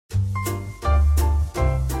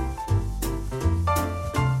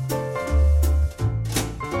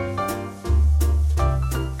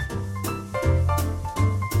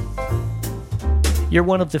You're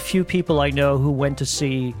one of the few people I know who went to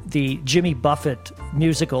see the Jimmy Buffett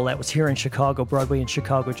musical that was here in Chicago, Broadway in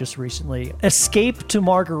Chicago just recently. Escape to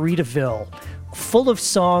Margaritaville, full of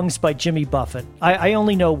songs by Jimmy Buffett. I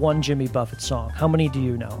only know one Jimmy Buffett song. How many do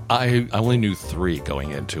you know? I only knew 3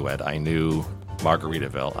 going into it. I knew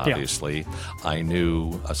Margaritaville, obviously. Yeah. I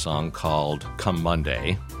knew a song called Come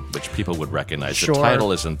Monday, which people would recognize. Sure. The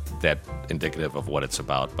title isn't that indicative of what it's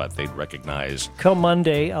about, but they'd recognize. Come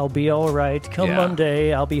Monday, I'll be all right. Come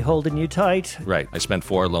Monday, I'll be holding you tight. Right. I spent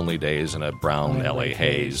 4 lonely days in a brown L.A.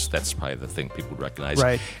 haze. That's probably the thing people would recognize.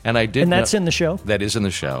 Right. And I did. And that's in the show? That is in the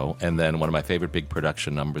show. And then one of my favorite big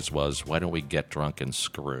production numbers was Why Don't We Get Drunk and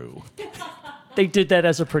Screw? They did that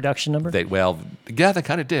as a production number? They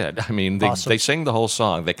kind of did. I mean, they sing the whole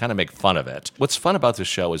song. They kind of make fun of it. What's fun about the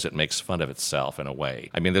show is it makes fun of itself in a way.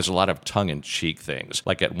 I mean, there's a lot of tongue-in-cheek things.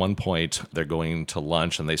 Like at one point, they're going to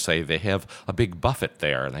lunch, and they say they have a big buffet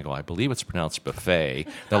there. And they go, I believe it's pronounced buffet.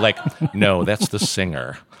 They're like, no, that's the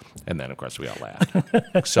singer. And then, of course, we all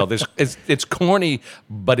laughed. So it's corny,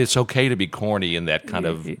 but it's okay to be corny in that kind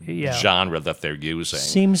of genre that they're using.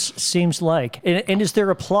 Seems like. And is there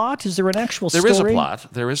a plot? Is there an actual story?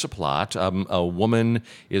 There is a plot. A woman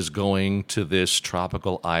is going to this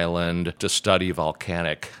tropical island to study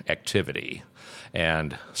volcanic activity.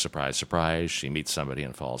 And surprise, surprise, she meets somebody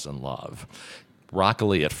and falls in love.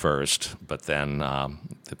 Rockily at first, but then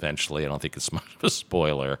eventually, I don't think it's much of a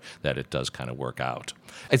spoiler, that it does kind of work out.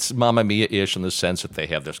 It's Mamma Mia-ish in the sense that they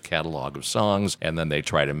have this catalog of songs, and then they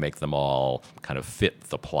try to make them all kind of fit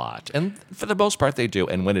the plot. And for the most part, they do.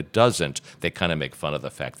 And when it doesn't, they kind of make fun of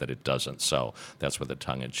the fact that it doesn't. So that's where the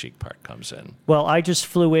tongue-in-cheek part comes in. Well, I just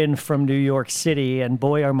flew in from New York City, and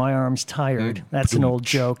boy, are my arms tired. That's an old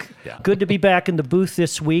joke. Yeah. Good to be back in the booth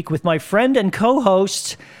this week with my friend and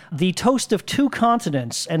co-host, the toast of 2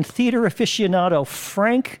 continents and theater aficionado,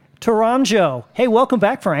 Frank Tourangeau. Hey, welcome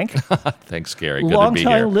back, Frank. Thanks, Gary. Good to be here.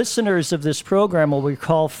 Longtime listeners of this program will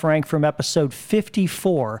recall Frank from episode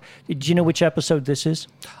 54. Do you know which episode this is?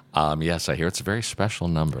 Yes, I hear it's a very special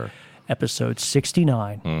number. Episode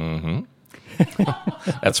 69. Mm-hmm.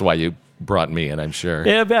 That's why you brought me in, I'm sure.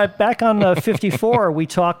 Yeah, back on 54, we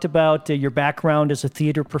talked about your background as a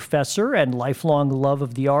theater professor and lifelong love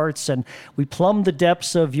of the arts, and we plumbed the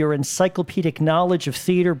depths of your encyclopedic knowledge of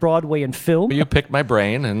theater, Broadway, and film. You picked my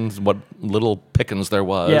brain, and what little pickings there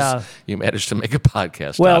was, you managed to make a podcast out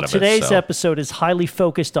of it. Well, today's episode is highly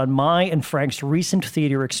focused on my and Frank's recent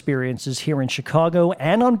theater experiences here in Chicago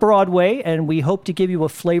and on Broadway, and we hope to give you a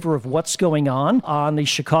flavor of what's going on the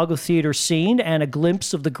Chicago theater scene and a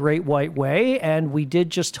glimpse of the Great White Way. And we did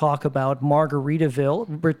just talk about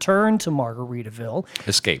Margaritaville, Return to Margaritaville.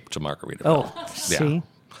 Escape to Margaritaville. Oh, see? Yeah.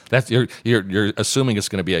 That's you're assuming it's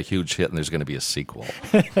going to be a huge hit and there's going to be a sequel.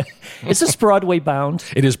 Is this Broadway bound?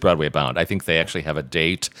 It is Broadway bound. I think they actually have a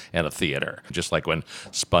date and a theater, just like when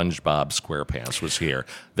SpongeBob SquarePants was here.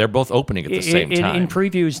 They're both opening at the same time. In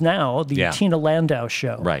previews now, the Tina Landau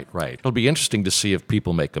show. Right. It'll be interesting to see if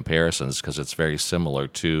people make comparisons because it's very similar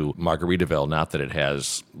to Margaritaville. Not that it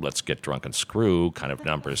has Let's Get Drunk and Screw kind of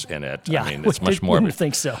numbers in it. Yeah, I mean, it's much more. I didn't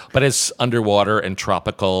think so. But it's underwater and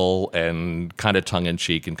tropical and kind of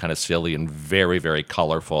tongue-in-cheek and kind of silly and very, very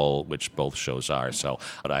colorful, which both shows are. So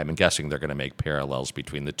but I'm guessing they're going to make parallels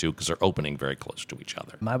between the two because they're opening very close to each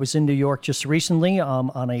other. I was in New York just recently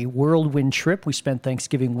on a whirlwind trip. We spent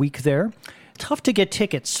Thanksgiving week there. Tough to get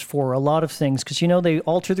tickets for a lot of things because, they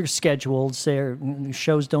alter their schedules. Their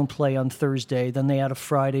shows don't play on Thursday. Then they had a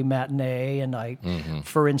Friday matinee. And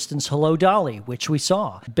for instance, Hello, Dolly, which we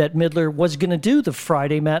saw. Bette Midler was going to do the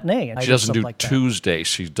Friday matinee. And she doesn't do Tuesday.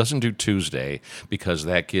 She doesn't do Tuesday because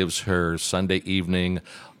that gives her Sunday evening,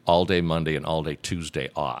 all day Monday, and all day Tuesday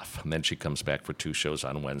off. And then she comes back for 2 shows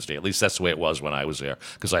on Wednesday. At least that's the way it was when I was there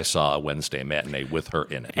because I saw a Wednesday matinee with her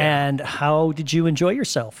in it. And how did you enjoy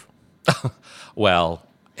yourself? Well,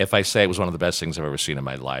 if I say it was one of the best things I've ever seen in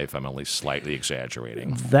my life, I'm only slightly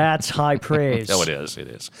exaggerating. That's high praise. No, it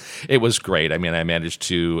is. It was great. I mean, I managed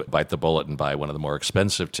to bite the bullet and buy one of the more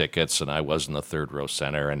expensive tickets, and I was in the 3rd row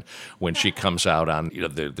center. And when she comes out on,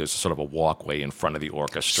 there's sort of a walkway in front of the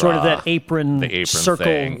orchestra. Sort of that apron circle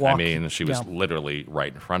thing. Walk. I mean, she was literally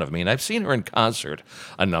right in front of me. And I've seen her in concert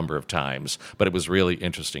a number of times, but it was really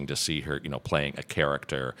interesting to see her, playing a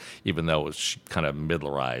character, even though it was kind of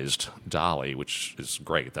middle-ized Dolly, which is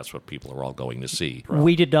great. That's what people are all going to see.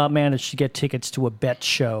 We did not manage to get tickets to a Bette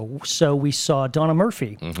show, so we saw Donna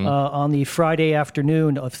Murphy on the Friday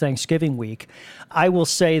afternoon of Thanksgiving week. I will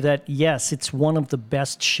say that, yes, it's one of the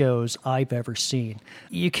best shows I've ever seen.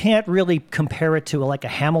 You can't really compare it to like a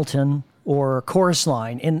Hamilton or a Chorus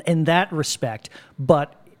Line in that respect,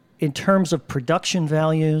 but in terms of production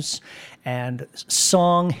values and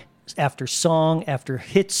song after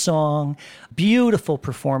hit song, beautiful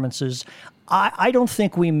performances. I don't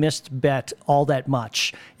think we missed Bet all that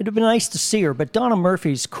much. It'd have been nice to see her, but Donna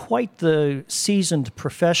Murphy's quite the seasoned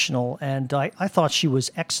professional, and I thought she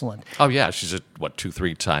was excellent. Oh, yeah. She's a,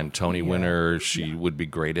 2-3-time Tony winner. She would be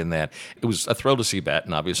great in that. It was a thrill to see Bet,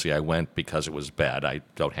 and obviously I went because it was Bet. I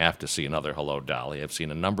don't have to see another Hello, Dolly. I've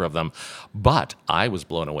seen a number of them, but I was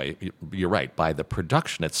blown away, you're right, by the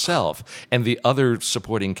production itself, and the other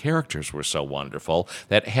supporting characters were so wonderful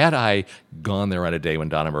that had I gone there on a day when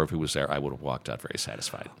Donna Murphy was there, I would have walked out very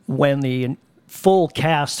satisfied. When the full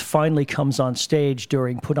cast finally comes on stage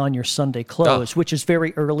during Put On Your Sunday Clothes, which is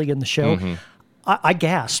very early in the show, I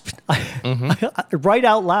gasped right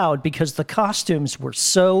out loud because the costumes were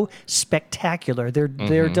so spectacular.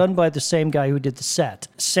 They're done by the same guy who did the set,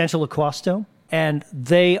 Santalo Quasto, and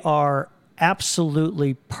they are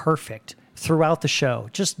absolutely perfect throughout the show.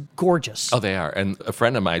 Just gorgeous. Oh, they are. And a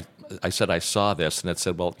friend of mine, I said I saw this, and it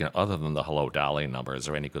said, well, other than the Hello, Dolly number, is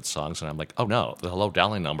there any good songs? And I'm like, oh, no, the Hello,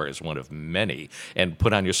 Dolly number is one of many. And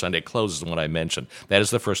Put On Your Sunday Clothes is the one I mentioned. That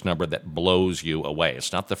is the first number that blows you away.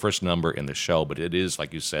 It's not the first number in the show, but it is,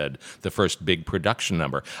 like you said, the first big production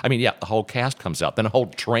number. I mean, yeah, the whole cast comes out. Then a whole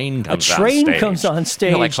train comes on stage. A train comes on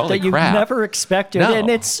stage like, that you've never expected. No. And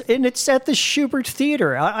it's at the Schubert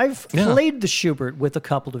Theater. I've played the Schubert with a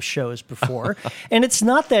couple of shows before, and it's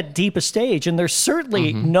not that deep a stage, and there's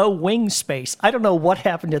certainly no wing space. I don't know what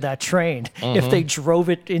happened to that train, if they drove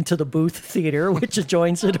it into the Booth Theater, which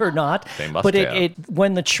adjoins it or not. They must but have.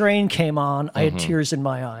 When the train came on, I had tears in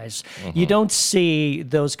my eyes. You don't see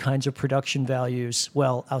those kinds of production values,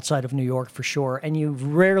 well, outside of New York for sure, and you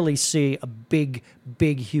rarely see a big,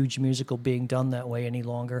 huge musical being done that way any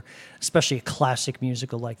longer, especially a classic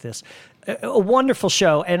musical like this. A wonderful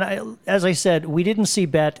show, and as I said, we didn't see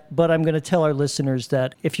Bet, but I'm going to tell our listeners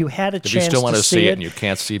that if you had a chance to see it, if you still want to see it and you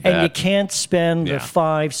can't see Bet, and you can't spend the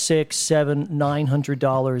 $500, $600, $700,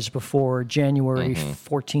 $900 before January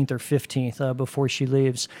 14th or 15th, before she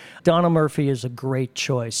leaves, Donna Murphy is a great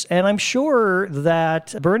choice, and I'm sure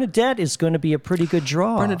that Bernadette is going to be a pretty good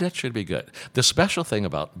draw. Bernadette should be good. The special thing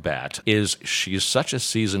about Bet is she's such a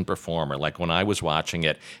seasoned performer. Like when I was watching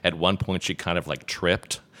it, at one point she kind of like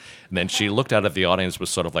tripped. And then she looked out at the audience, was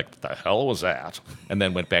sort of like, the hell was that? And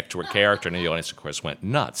then went back to her character, and the audience, of course, went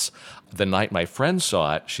nuts. The night my friend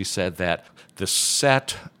saw it, she said that the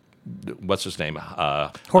set, what's his name?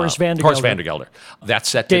 Horace Vandergelder. Horace Vandergelder. That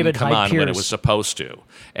set didn't come on Pierce. when it was supposed to.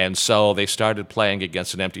 And so they started playing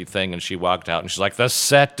against an empty thing, and she walked out, and she's like, the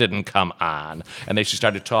set didn't come on. And then she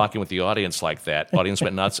started talking with the audience like that. Audience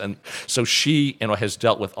went nuts. And so she has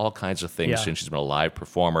dealt with all kinds of things since she's been a live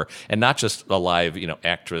performer, and not just a live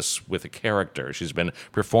actress with a character. She's been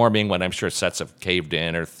performing when I'm sure sets have caved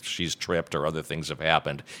in or she's tripped or other things have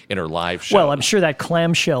happened in her live show. Well, I'm sure that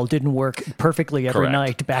clamshell didn't work perfectly every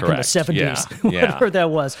night back in the 70s, whatever that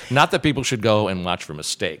was. Not that people should go and watch for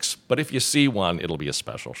mistakes, but if you see one, it'll be a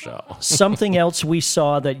special show. Something else we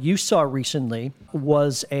saw that you saw recently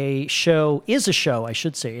is a show, I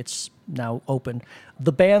should say, it's now open,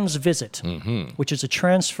 The Band's Visit, which is a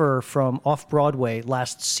transfer from off-Broadway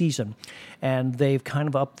last season. And they've kind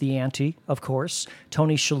of upped the ante, of course.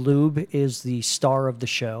 Tony Shalhoub is the star of the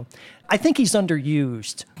show. I think he's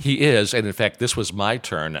underused. He is, and in fact, this was my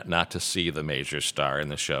turn not to see the major star in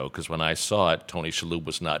the show, because when I saw it, Tony Shalhoub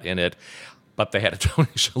was not in it, but they had a Tony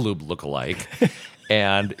Shalhoub look-alike.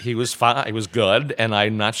 And he was fine. He was good, and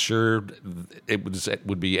I'm not sure it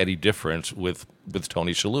would be any different with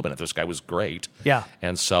Tony Shalhoub. And this guy was great. Yeah.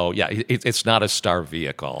 And so, it's not a star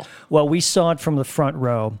vehicle. Well, we saw it from the front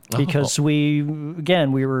row because we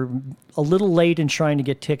were a little late in trying to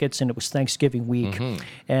get tickets, and it was Thanksgiving week.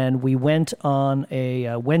 And we went on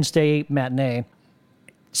a Wednesday matinee.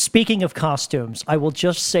 Speaking of costumes, I will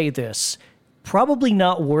just say this. Probably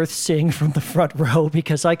not worth seeing from the front row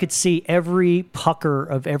because I could see every pucker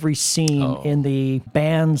of every scene in the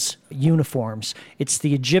band's uniforms. It's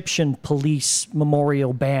the Egyptian police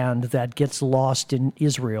memorial band that gets lost in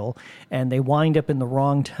Israel, and they wind up in the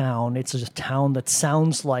wrong town. It's a town that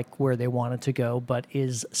sounds like where they wanted to go, but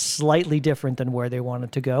is slightly different than where they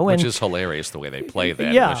wanted to go. Which is hilarious the way they play that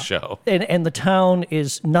in the show. And the town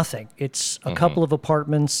is nothing. It's a couple of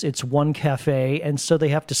apartments. It's one cafe, and so they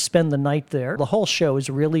have to spend the night there. The whole show is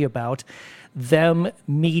really about them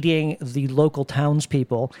meeting the local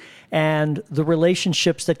townspeople and the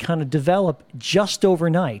relationships that kind of develop just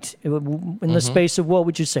overnight in the space of, what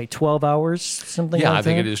would you say, 12 hours, something like that? Yeah, I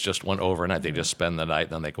think it is just one overnight. They just spend the night,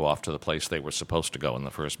 then they go off to the place they were supposed to go in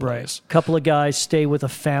the first place. A couple of guys stay with a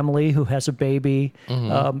family who has a baby.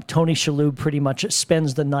 Tony Shalhoub pretty much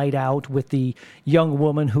spends the night out with the young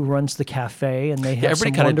woman who runs the cafe, and they have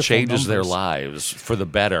everybody some kind of changes numbers. their lives for the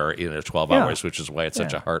better in the 12 hours, which is why it's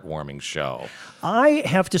such a heartwarming show. I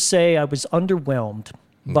have to say I was underwhelmed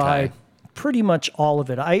by pretty much all of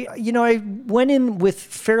it. I went in with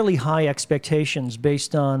fairly high expectations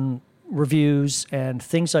based on reviews and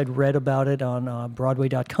things I'd read about it on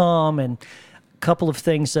Broadway.com and a couple of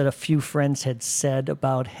things that a few friends had said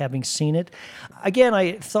about having seen it. Again,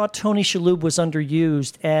 I thought Tony Shalhoub was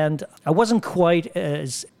underused, and I wasn't quite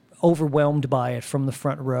as overwhelmed by it from the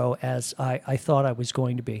front row as I thought I was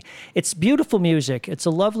going to be. It's beautiful music. It's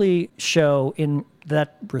a lovely show in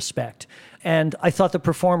that respect. And I thought the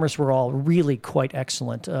performers were all really quite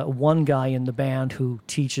excellent. One guy in the band who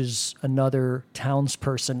teaches another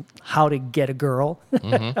townsperson how to get a girl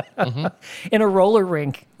in a roller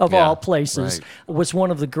rink, of all places, was one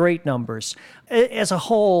of the great numbers. As a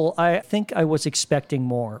whole, I think I was expecting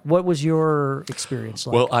more. What was your experience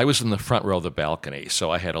like? Well, I was in the front row of the balcony, so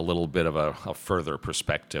I had a little bit of a further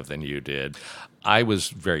perspective than you did. I was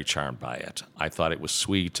very charmed by it. I thought it was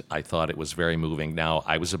sweet. I thought it was very moving. Now,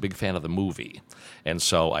 I was a big fan of the movie, and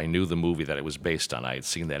so I knew the movie that it was based on. I had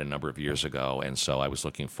seen that a number of years ago, and so I was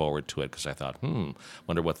looking forward to it because I thought,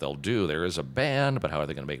 wonder what they'll do. There is a band, but how are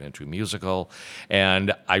they going to make it into a musical?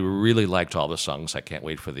 And I really liked all the songs. I can't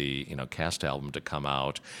wait for the cast album to come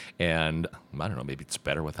out. And I don't know, maybe it's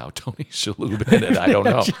better without Tony Shalhoub in it. I don't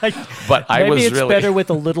know. But I was maybe it's really better with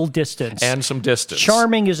a little distance. And some distance.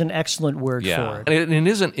 Charming is an excellent word for it. And it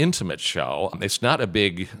is an intimate show. It's not a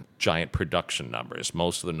big, giant production numbers.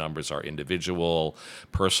 Most of the numbers are individual,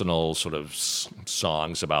 personal sort of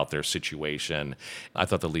songs about their situation. I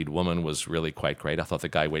thought the lead woman was really quite great. I thought the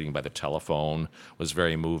guy waiting by the telephone was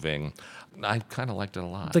very moving. I kind of liked it a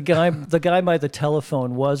lot. The guy by the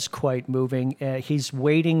telephone was quite moving. He's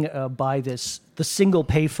waiting by the single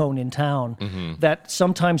payphone in town that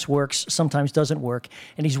sometimes works, sometimes doesn't work,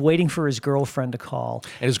 and he's waiting for his girlfriend to call.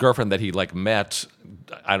 And his girlfriend that he met,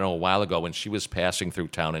 I don't know, a while ago when she was passing through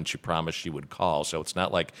town, and she promised she would call. So it's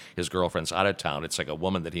not like his girlfriend's out of town. It's like a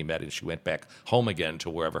woman that he met, and she went back home again to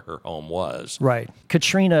wherever her home was. Right.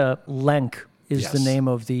 Katrina Lenk is the name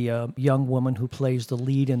of the young woman who plays the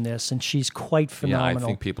lead in this, and she's quite phenomenal. Yeah, I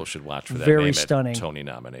think people should watch for that. Very name stunning. At Tony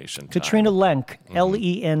nomination time. Katrina Lenk,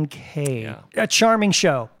 Lenk. Yeah. A charming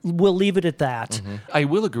show. We'll leave it at that. I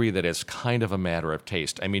will agree that it's kind of a matter of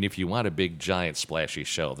taste. I mean, if you want a big, giant, splashy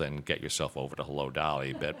show, then get yourself over to Hello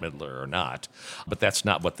Dolly, Bette Midler or not. But that's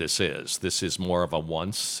not what this is. This is more of a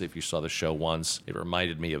once. If you saw the show once, it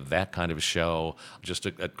reminded me of that kind of show. Just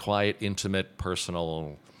a quiet, intimate,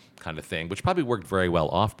 personal kind of thing, which probably worked very well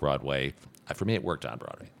off Broadway. For me, it worked on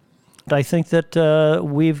Broadway. I think that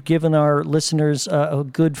we've given our listeners a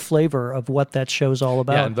good flavor of what that show's all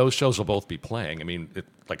about. Yeah, and those shows will both be playing. I mean,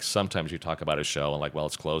 like sometimes you talk about a show and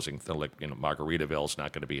it's closing. Margaritaville's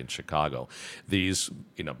not going to be in Chicago. These,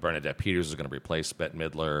 Bernadette Peters is going to replace Bette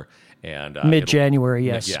Midler. And mid-January,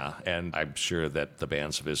 yes. Yeah, and I'm sure that the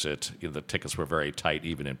band's visit, the tickets were very tight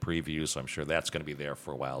even in preview, so I'm sure that's going to be there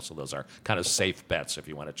for a while. So those are kind of safe bets if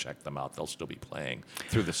you want to check them out. They'll still be playing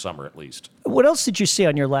through the summer at least. What else did you see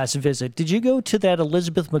on your last visit? Did you go to that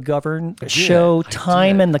Elizabeth McGovern show,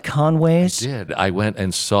 Time and the Conways? I did. I went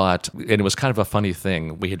and saw it, and it was kind of a funny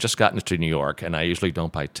thing. We had just gotten to New York, and I usually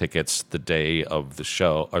don't buy tickets the day of the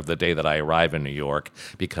show or the day that I arrive in New York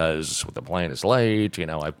because the plane is late.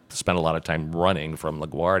 I spent a lot of time running from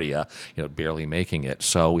LaGuardia, barely making it.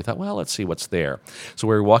 So we thought, well, let's see what's there. So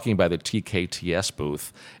we were walking by the TKTS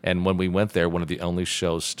booth, and when we went there, one of the only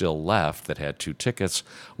shows still left that had 2 tickets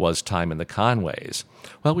was Time in the Conways.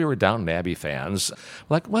 Well, we were Downton Abbey fans.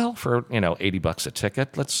 We're like, well, for $80 a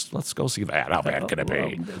ticket, let's go see that. How bad can it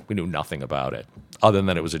be? We knew nothing about it, other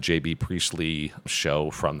than it was a J.B. Priestley show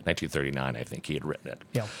from 1939. I think he had written it.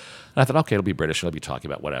 Yeah. And I thought, okay, it'll be British, it'll be talking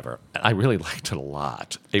about whatever. And I really liked it a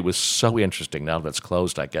lot. It was so interesting. Now that it's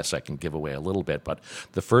closed, I guess I can give away a little bit. But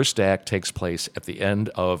the first act takes place at the end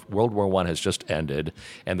of World War I has just ended,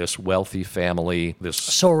 and this wealthy family,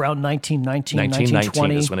 So around 1919,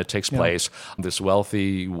 1920 is when it takes place. This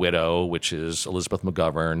wealthy widow, which is Elizabeth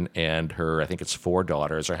McGovern, and her, I think it's 4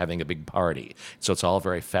 daughters, are having a big party. So it's all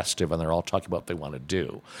very festive, and they're all talking about what they want to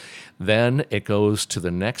do. Then it goes to the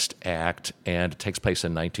next act, and it takes place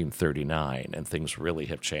in 1930. 1939, and things really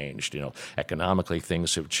have changed. Economically,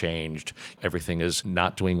 things have changed. Everything is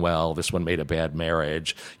not doing well. This one made a bad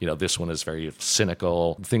marriage. This one is very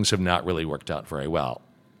cynical. Things have not really worked out very well.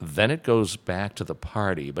 Then it goes back to the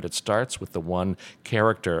party, but it starts with the one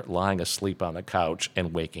character lying asleep on the couch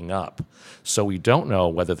and waking up. So we don't know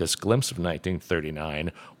whether this glimpse of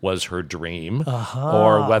 1939 was her dream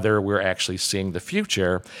or whether we're actually seeing the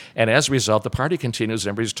future. And as a result, the party continues.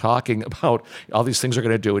 Everybody's talking about all these things they're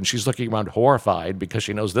going to do, and she's looking around horrified because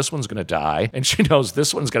she knows this one's going to die, and she knows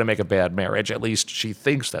this one's going to make a bad marriage. At least she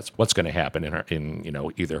thinks that's what's going to happen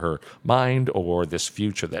in either her mind or this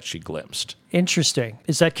future that she glimpsed. Interesting.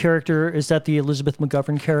 Is that the Elizabeth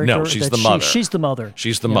McGovern character? No, she's the mother. She's the mother.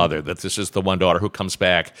 She's the mother. That this is the one daughter who comes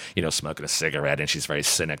back, smoking a cigarette, and she's very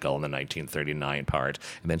cynical in the 1939 part.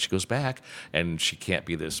 And then she goes back, and she can't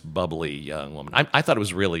be this bubbly young woman. I thought it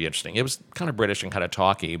was really interesting. It was kind of British and kind of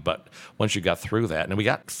talky, but once you got through that, and we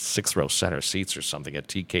got 6th-row center seats or something at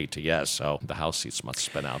TKTS, so the house seats must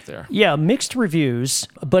have been out there. Yeah, mixed reviews,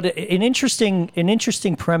 but an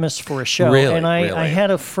interesting premise for a show. Really, and I really.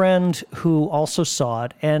 had a friend who also saw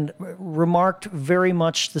it and remarked very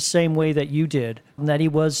much the same way that you did, that he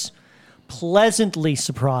was pleasantly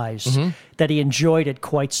surprised that he enjoyed it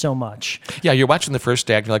quite so much. Yeah, you're watching the first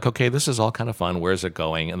act, you're like, okay, this is all kind of fun. Where's it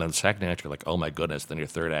going? And then the second act, you're like, oh my goodness. Then your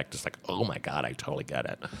third act is like, oh my God, I totally get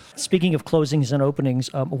it. Speaking of closings and openings,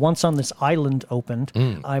 Once on This Island opened.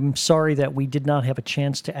 I'm sorry that we did not have a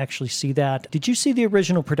chance to actually see that. Did you see the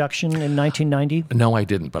original production in 1990? No, I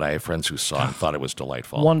didn't, but I have friends who saw it and thought it was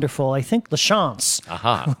delightful. Wonderful. I think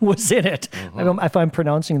LaChance was in it, if I'm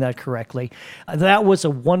pronouncing that correctly. That was a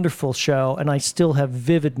wonderful show, and I still have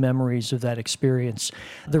vivid memories of that experience.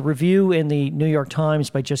 The review in the New York Times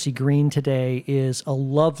by Jesse Green today is a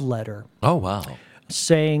love letter. Oh, wow.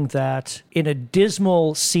 Saying that in a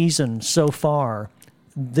dismal season so far,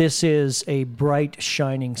 this is a bright,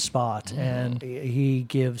 shining spot. And he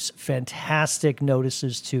gives fantastic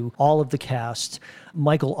notices to all of the cast.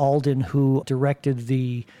 Michael Alden, who directed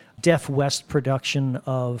the Deaf West production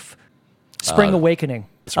of Spring Awakening.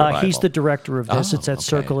 He's the director of this. It's at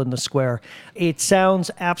Circle in the Square. It sounds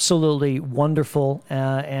absolutely wonderful,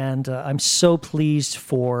 and I'm so pleased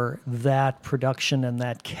for that production and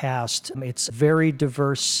that cast. It's very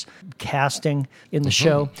diverse casting in the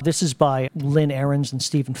show. This is by Lynn Ahrens and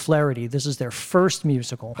Stephen Flaherty. This is their first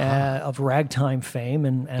musical of ragtime fame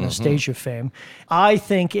and Anastasia fame. I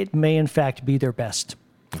think it may, in fact, be their best.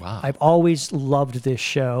 Wow. I've always loved this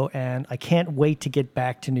show, and I can't wait to get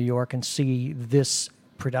back to New York and see this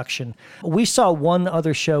production. We saw one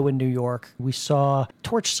other show in New York. We saw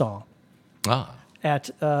Torch Song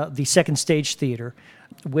at the Second Stage Theater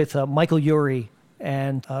with Michael Urie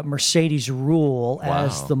and Mercedes Ruehl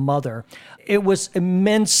as the mother. It was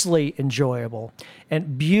immensely enjoyable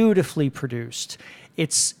and beautifully produced.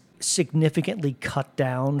 It's significantly cut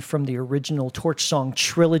down from the original Torch Song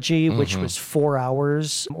trilogy, which was 4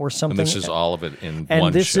 hours or something. And this is all of it in one show.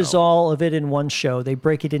 And this is all of it in one show. They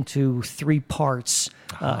break it into 3 parts,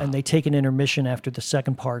 and they take an intermission after the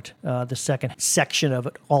second part. The second section of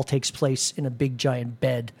it all takes place in a big giant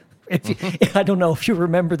bed. I don't know if you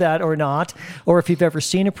remember that or not, or if you've ever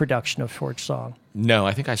seen a production of Torch Song. No,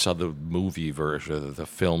 I think I saw the movie version, the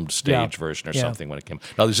filmed stage version or something when it came.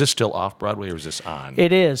 Now, is this still off Broadway or is this on?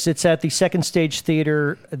 It is. It's at the Second Stage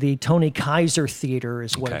Theater. The Tony Kaiser Theater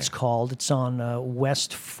is what it's called. It's on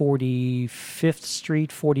West 45th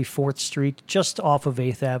Street, 44th Street, just off of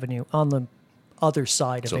 8th Avenue on the other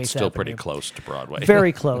side of 8th Avenue. So it's still pretty close to Broadway.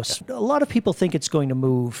 Very close. A lot of people think it's going to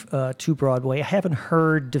move to Broadway. I haven't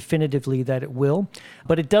heard definitively that it will,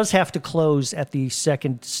 but it does have to close at the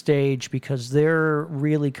Second Stage because they're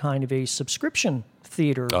really kind of a subscription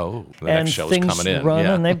theater. Oh, the next show's coming in.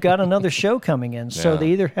 And they've got another show coming in. So they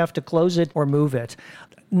either have to close it or move it.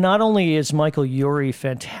 Not only is Michael Urie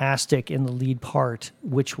fantastic in the lead part,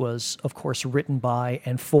 which was, of course, written by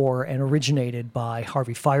and for and originated by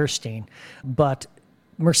Harvey Fierstein, but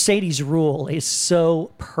Mercedes Ruehl is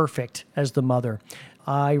so perfect as the mother.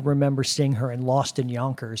 I remember seeing her in Lost in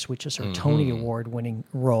Yonkers, which is her Tony Award-winning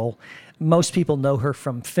role. Most people know her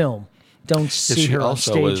from film. Don't see her on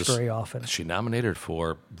stage very often. She nominated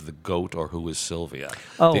for The Goat or Who is Sylvia,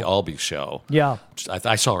 the Albee show. Yeah.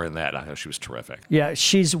 I saw her in that. I thought she was terrific. Yeah,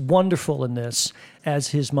 she's wonderful in this as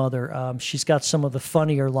his mother. She's got some of the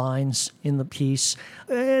funnier lines in the piece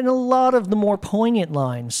and a lot of the more poignant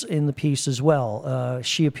lines in the piece as well.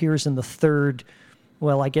 She appears in the third,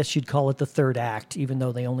 well, I guess you'd call it the third act, even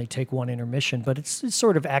though they only take one intermission, but it's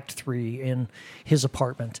sort of act 3 in his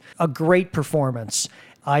apartment. A great performance.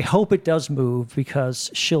 I hope it does move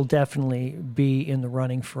because she'll definitely be in the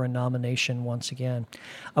running for a nomination once again.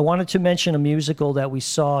 I wanted to mention a musical that we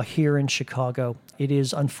saw here in Chicago. It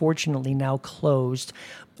is unfortunately now closed.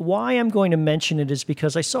 Why I'm going to mention it is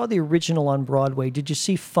because I saw the original on Broadway. Did you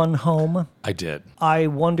see Fun Home? I did. I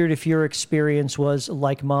wondered if your experience was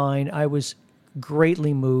like mine. I was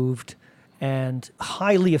greatly moved and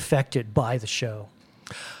highly affected by the show.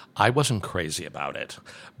 I wasn't crazy about it,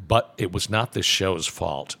 but it was not this show's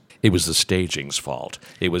fault. It was the staging's fault.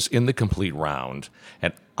 It was in the complete round,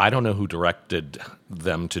 and I don't know who directed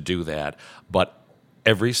them to do that, but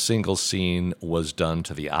every single scene was done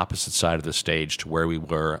to the opposite side of the stage to where we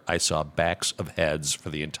were. I saw backs of heads for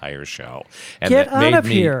the entire show. And Get out of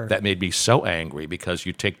here. That made me so angry because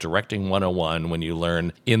you take directing 101 when you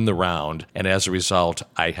learn in the round, and as a result,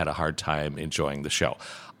 I had a hard time enjoying the show.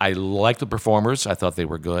 I liked the performers. I thought they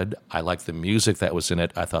were good. I liked the music that was in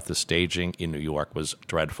it. I thought the staging in New York was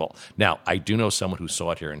dreadful. Now, I do know someone who saw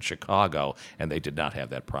it here in Chicago, and they did not have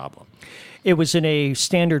that problem. It was in a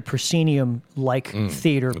standard proscenium-like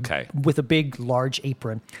theater with a big, large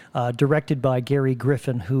apron, directed by Gary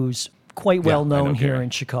Griffin, who's quite well known here in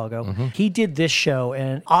Chicago. He did this show,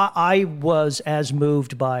 and I was as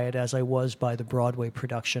moved by it as I was by the Broadway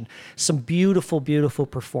production. Some beautiful, beautiful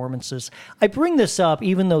performances. I bring this up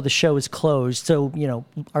even though the show is closed, so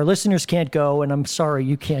our listeners can't go, and I'm sorry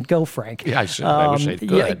you can't go, Frank. Yeah, I wish they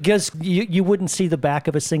could. Yeah, because you wouldn't see the back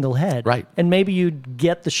of a single head. Right. And maybe you'd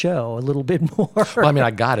get the show a little bit more. Well, I mean,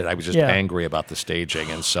 I got it. I was just angry about the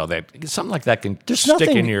staging, and so that something like that can stick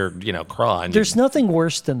in your craw. And there's nothing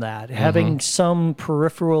worse than that. Having some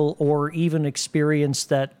peripheral or even experience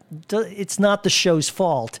that it's not the show's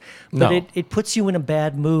fault, but it puts you in a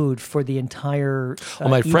bad mood for the entire Well,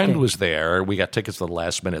 my evening. friend was there. We got tickets at the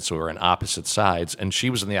last minute, so we were on opposite sides, and she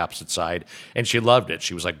was on the opposite side, and she loved it.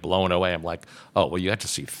 She was like blown away. I'm like, oh, well, you got to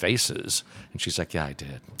see faces. And she's like, yeah, I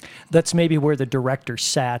did. That's maybe where the director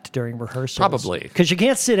sat during rehearsals. Probably. Because you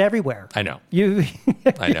can't sit everywhere. I know.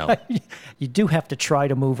 I know. You do have to try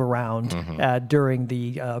to move around during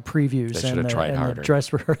the previews and the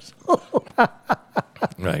dress rehearsal.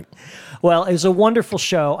 Right. Well, it was a wonderful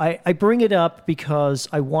show. I bring it up because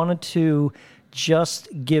I wanted to just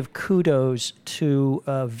give kudos to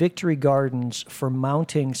Victory Gardens for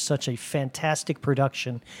mounting such a fantastic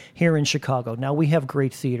production here in Chicago. Now, we have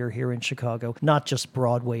great theater here in Chicago, not just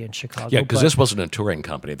Broadway in Chicago. Yeah, because this wasn't a touring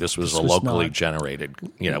company. This was locally generated,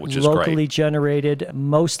 which is great. Locally generated,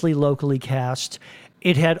 mostly locally cast.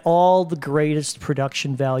 It had all the greatest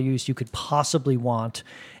production values you could possibly want.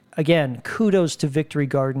 Again, kudos to Victory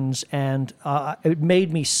Gardens, and it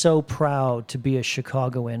made me so proud to be a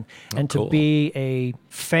Chicagoan and to be a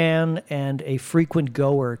fan and a frequent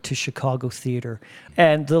goer to Chicago theater.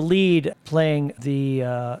 And the lead playing the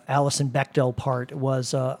Alison Bechdel part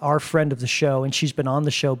was our friend of the show, and she's been on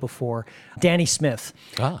the show before, Danny Smith.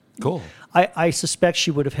 Ah, cool. I suspect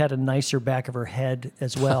she would have had a nicer back of her head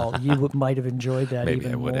as well. You might have enjoyed that Maybe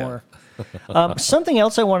even I would more. Something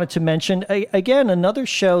else I wanted to mention, again, another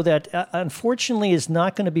show that unfortunately is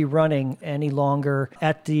not going to be running any longer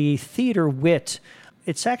at the Theater Wit.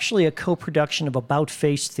 It's actually a co-production of About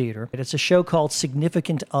Face Theater. It's a show called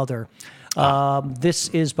Significant Other. This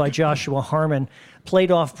is by Joshua Harmon.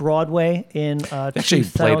 Played off Broadway in actually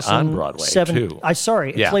played on Broadway too.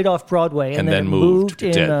 It played off Broadway and then moved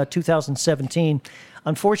in 2017.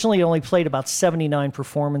 Unfortunately, it only played about 79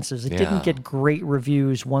 performances. It didn't get great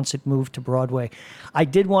reviews once it moved to Broadway. I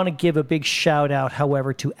did want to give a big shout out,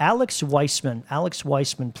 however, to Alex Weissman. Alex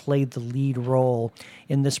Weissman played the lead role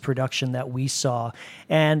in this production that we saw.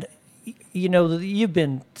 And, you've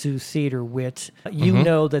been to Theater Wit. You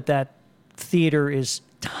know that theater is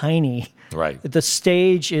tiny. Right. The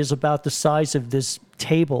stage is about the size of this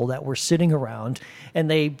table that we're sitting around, and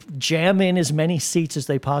they jam in as many seats as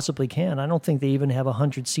they possibly can. I don't think they even have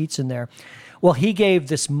 100 seats in there. Well, he gave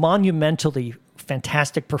this monumentally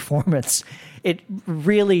fantastic performance. It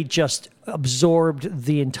really just absorbed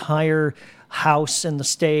the entire house and the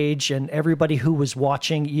stage and everybody who was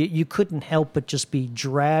watching. You couldn't help but just be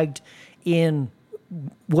dragged in,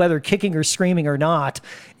 whether kicking or screaming or not,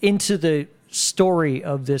 into the story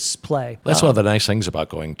of this play. That's one of the nice things about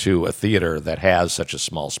going to a theater that has such a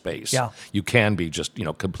small space. Yeah. You can be just,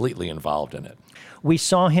 completely involved in it. We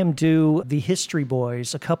saw him do The History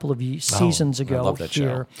Boys a couple of seasons ago I love that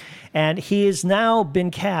here. show. And he has now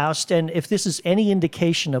been cast, and if this is any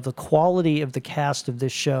indication of the quality of the cast of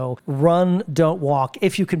this show, run, don't walk,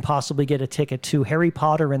 if you can possibly get a ticket to Harry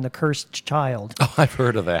Potter and the Cursed Child. Oh, I've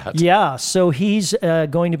heard of that. Yeah, so he's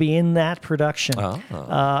going to be in that production.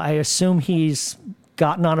 I assume he's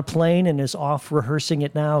gotten on a plane and is off rehearsing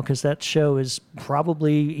it now because that show is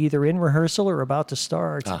probably either in rehearsal or about to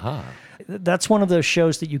start. That's one of those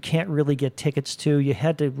shows that you can't really get tickets to. You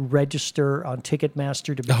had to register on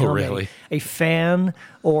Ticketmaster to become a fan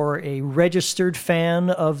or a registered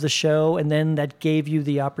fan of the show, and then that gave you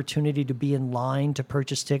the opportunity to be in line to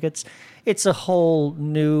purchase tickets. It's a whole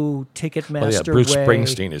new Ticketmaster Bruce way.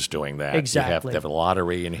 Springsteen is doing that. Exactly. You have to have a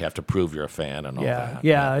lottery, and you have to prove you're a fan and all that.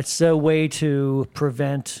 Yeah, it's a way to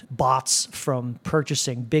prevent bots from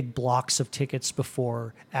purchasing big blocks of tickets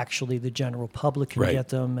before actually the general public can get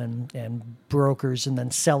them, and brokers, and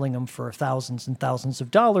then selling them for thousands and thousands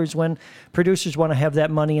of dollars when producers want to have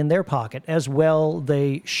that money in their pocket. As well,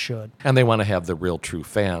 they should. And they want to have the real true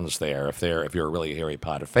fans there. If you're a really Harry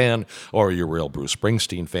Potter fan or you're a real Bruce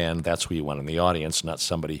Springsteen fan, that's who you want in the audience, not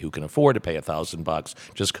somebody who can afford to pay $1,000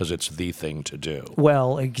 just because it's the thing to do.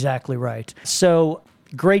 Well, exactly right. So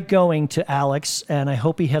great going to Alex, and I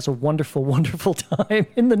hope he has a wonderful, wonderful time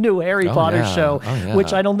in the new Harry Potter show,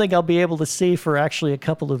 which I don't think I'll be able to see for actually a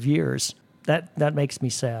couple of years. That makes me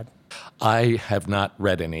sad. I have not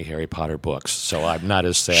read any Harry Potter books, so I'm not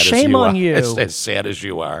as sad Shame on you. As sad as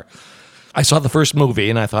you are. I saw the first movie,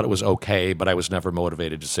 and I thought it was okay, but I was never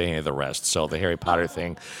motivated to see any of the rest, so the Harry Potter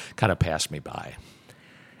thing kind of passed me by.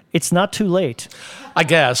 It's not too late. I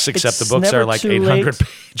guess, except the books are like 800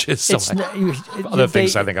 pages, so other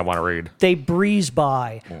things I think I want to read. They breeze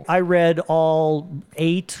by. I read all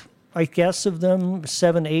 8, I guess, of them,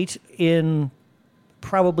 7, 8,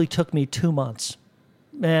 probably took me 2 months.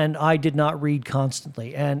 And I did not read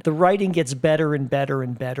constantly. And the writing gets better and better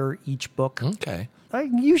and better each book. Okay.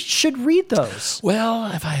 You should read those.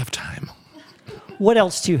 Well, if I have time. What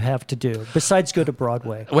else do you have to do besides go to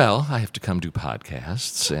Broadway? Well, I have to come do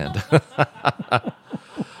podcasts and...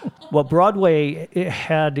 Well, Broadway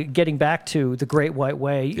had, getting back to the Great White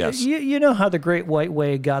Way, yes. You know how the Great White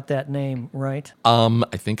Way got that name, right? I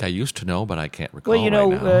think I used to know, but I can't recall right now.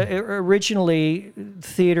 Originally,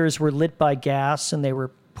 theaters were lit by gas and they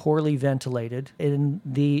were poorly ventilated. In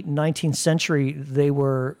the 19th century, they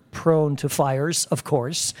were prone to fires, of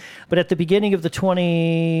course. But at the beginning of the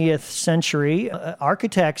 20th century,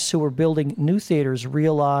 architects who were building new theaters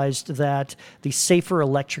realized that the safer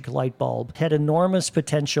electric light bulb had enormous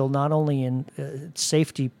potential, not only in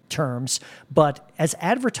safety terms, but as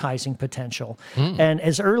advertising potential. And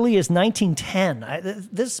as early as 1910,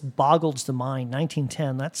 this boggles the mind,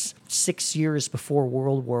 1910, that's 6 years before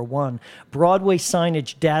World War I. Broadway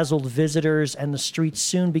signage dazzled visitors, and the streets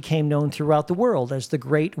soon became known throughout the world as the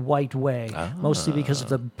Great White Way, mostly because of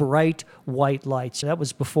the bright white lights. That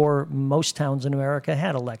was before most towns in America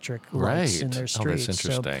had electric lights in their streets. That's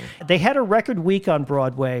interesting. So they had a record week on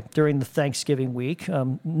Broadway during the Thanksgiving week.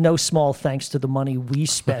 No small thanks to the money we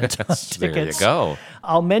spent on tickets. There you go.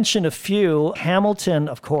 I'll mention a few. Hamilton,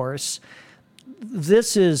 of course.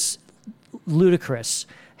 This is ludicrous.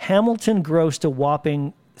 Hamilton grossed a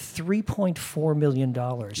whopping $3.4 million.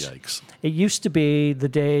 Yikes. It used to be the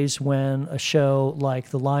days when a show like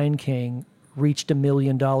The Lion King reached $1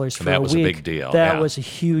 million for a week. That was a big deal. That was a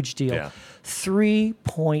huge deal. Yeah.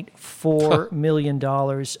 $3.4 million.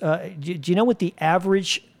 Do you know what the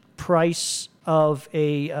average price of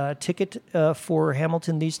a ticket for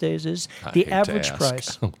Hamilton these days is? The average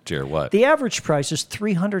price. Oh, dear, what? The average price is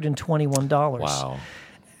 $321. Wow.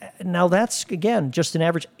 Now, that's, again, just an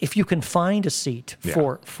average, if you can find a seat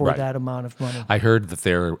for that amount of money. I heard that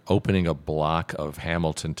they're opening a block of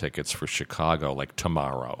Hamilton tickets for Chicago, like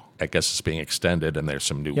tomorrow. I guess it's being extended, and there's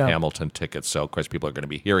some new Hamilton tickets. So, of course, people are going to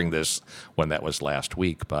be hearing this when that was last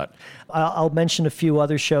week. But I'll mention a few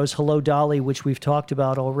other shows. Hello, Dolly, which we've talked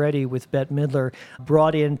about already with Bette Midler,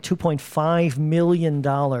 brought in $2.5 million.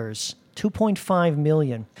 $2.5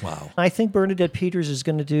 million. Wow. I think Bernadette Peters is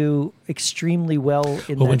going to do extremely well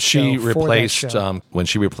in that when she show. When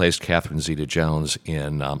she replaced Catherine Zeta-Jones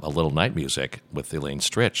in A Little Night Music with Elaine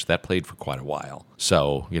Stritch, that played for quite a while.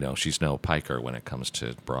 So, she's no piker when it comes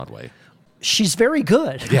to Broadway. She's very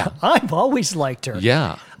good. Yeah. I've always liked her.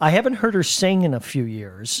 Yeah. I haven't heard her sing in a few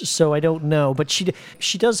years, so I don't know. But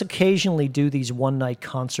she does occasionally do these one-night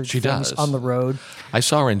concert things on the road. I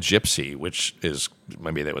saw her in Gypsy, which is,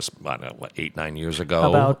 maybe that was, 8, 9 years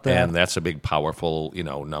ago. And that's a big, powerful,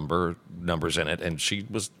 numbers in it. And she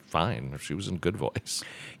was fine. She was in good voice.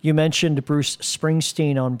 You mentioned Bruce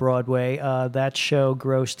Springsteen on Broadway. That show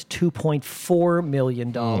grossed $2.4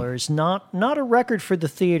 million. Not a record for the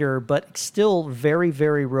theater, but still very,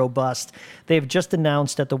 very robust. They've just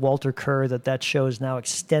announced at the Walter Kerr that show is now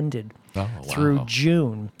extended through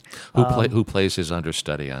June. Who plays his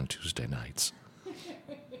understudy on Tuesday nights?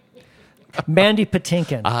 Mandy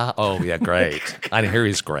Patinkin. Oh, yeah, great. I hear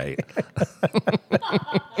he's great.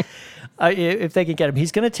 If they can get him.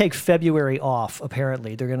 He's going to take February off,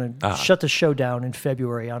 apparently. They're going to shut the show down in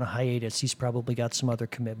February on a hiatus. He's probably got some other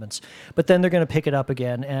commitments. But then they're going to pick it up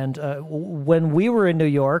again. And when we were in New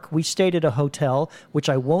York, we stayed at a hotel, which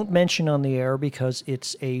I won't mention on the air because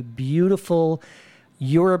it's a beautiful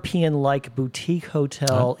European-like boutique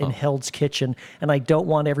hotel in Hell's Kitchen, and I don't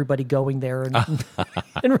want everybody going there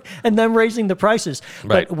and them raising the prices.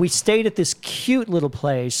 Right. But we stayed at this cute little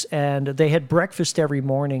place, and they had breakfast every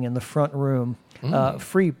morning in the front room,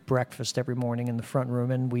 free breakfast every morning in the front room,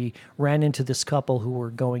 and we ran into this couple who were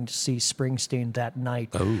going to see Springsteen that night.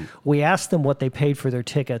 Oh. We asked them what they paid for their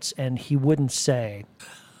tickets, and he wouldn't say.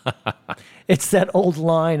 It's that old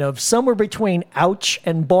line of somewhere between ouch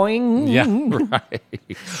and boing. Yeah, right.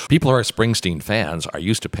 People who are Springsteen fans are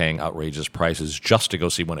used to paying outrageous prices just to go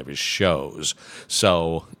see one of his shows.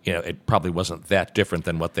 So, it probably wasn't that different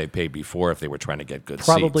than what they paid before if they were trying to get good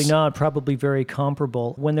Probably seats. not. Probably very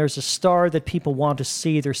comparable. When there's a star that people want to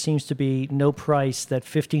see, there seems to be no price that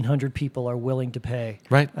 1,500 people are willing to pay.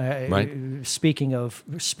 Right, Speaking of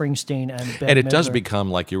Springsteen and Ben And it does Midler.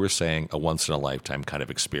 become, like you were saying, a once-in-a-lifetime kind of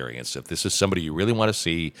experience. If this is somebody you really want to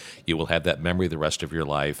see, you will have that memory the rest of your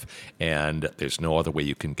life, and there's no other way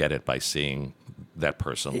you can get it by seeing that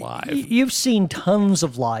person live. You've seen tons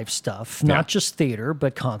of live stuff, not Yeah. just theater,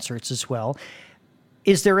 but concerts as well.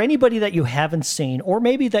 Is there anybody that you haven't seen, or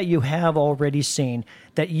maybe that you have already seen,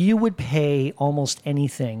 that you would pay almost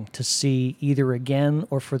anything to see either again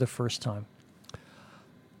or for the first time?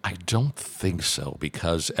 I don't think so,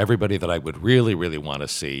 because everybody that I would really, really want to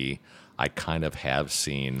see, I kind of have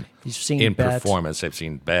seen, You've seen in Bet. performance. I've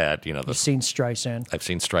seen Bet, You've seen Streisand. I've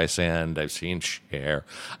seen Streisand, I've seen Cher,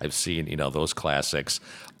 I've seen, those classics.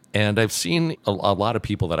 And I've seen a lot of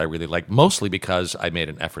people that I really like, mostly because I made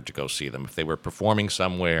an effort to go see them. If they were performing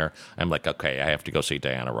somewhere, I'm like, okay, I have to go see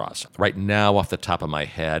Diana Ross. Right now, off the top of my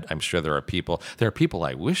head, I'm sure there are people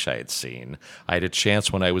I wish I had seen. I had a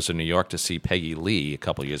chance when I was in New York to see Peggy Lee a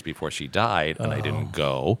couple years before she died, and I didn't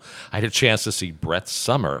go. I had a chance to see Brett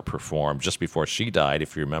Summer perform just before she died,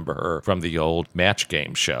 if you remember her from the old Match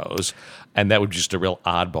Game shows. And that would be just a real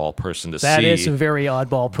oddball person to see. That is a very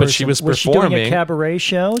oddball person. But she was she doing a performing- cabaret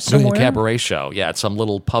show Doing somewhere? a cabaret show, yeah, at some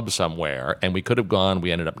little pub somewhere, and we could have gone.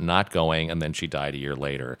 We ended up not going, and then she died a year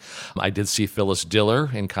later. I did see Phyllis Diller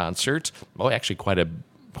in concert. Oh, actually, quite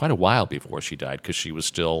a while before she died, because she was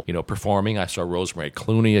still, performing. I saw Rosemary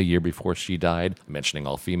Clooney a year before she died. I'm mentioning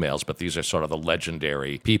all females, but these are sort of the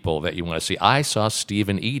legendary people that you want to see. I saw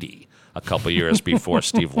Stephen Eady a couple years before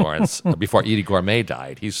before Edie Gourmet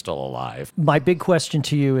died. He's still alive. My big question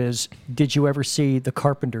to you is, did you ever see the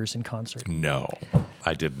Carpenters in concert? No,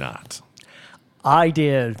 I did not. I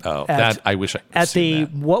did. Oh, that I wish I could have at seen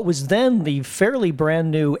the what was then the fairly brand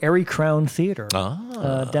new Erie Crown Theater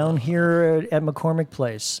down here at McCormick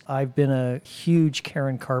Place. I've been a huge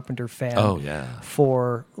Karen Carpenter fan. Oh, yeah.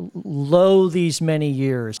 For these many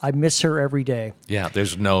years. I miss her every day. Yeah,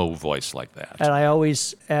 there's no voice like that. And I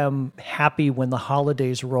always am happy when the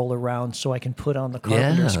holidays roll around so I can put on the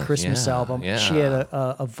Carpenters' Christmas album. yeah. She had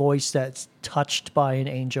a voice that's touched by an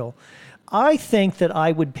angel. I think that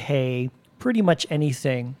I would pay pretty much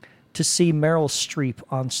anything to see Meryl Streep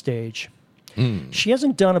on stage. She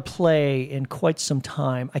hasn't done a play in quite some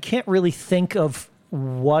time. I can't really think of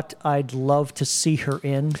what I'd love to see her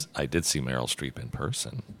in. I did see Meryl Streep in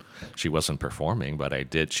person. She wasn't performing, but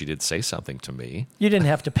she did say something to me. You didn't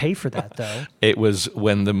have to pay for that, though. It was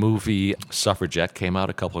when the movie Suffragette came out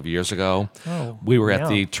a couple of years ago. Oh, we were yeah. at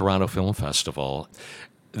the Toronto Film Festival.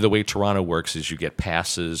 The way Toronto works is you get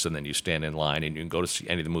passes, and then you stand in line, and you can go to see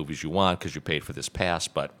any of the movies you want because you paid for this pass.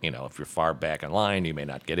 But, if you're far back in line, you may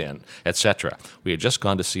not get in, etc. We had just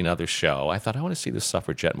gone to see another show. I thought, I want to see this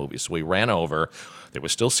Suffragette movie. So we ran over. There were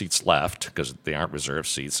still seats left because they aren't reserved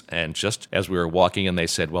seats. And just as we were walking in, they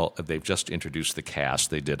said, well, they've just introduced the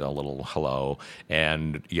cast. They did a little hello,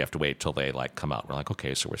 and you have to wait till they come out. We're like,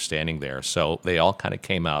 okay, so we're standing there. So they all kind of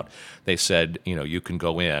came out. They said, you can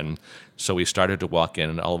go in. So we started to walk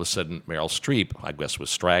in, and all of a sudden, Meryl Streep, I guess,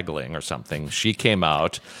 was straggling or something. She came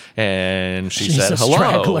out, and she She's said, a hello.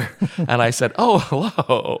 straggler. And I said, oh,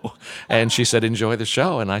 hello. And she said, enjoy the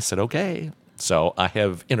show. And I said, okay. So I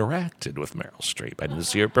have interacted with Meryl Streep. I didn't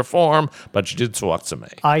see her perform, but she did talk to me.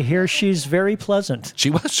 I hear she's very pleasant.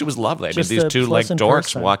 She was lovely. Just these a two pleasant dorks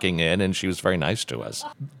person. walking in, and she was very nice to us.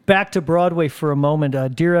 Back to Broadway for a moment.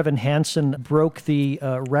 Dear Evan Hansen broke the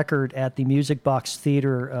record at the Music Box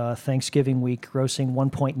Theater Thanksgiving week, grossing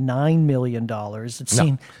 $1.9 million.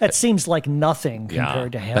 That seems like nothing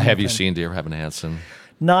compared to Hamilton. Have you seen Dear Evan Hansen?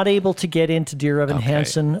 Not able to get into Dear Evan Okay.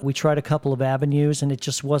 Hansen. We tried a couple of avenues, and it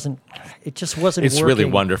just wasn't. It's It's working. really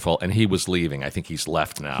wonderful, and he was leaving. I think he's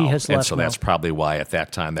left now. He has and left so now. that's probably why at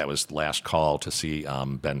that time that was the last call to see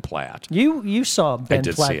Ben Platt. You saw I Ben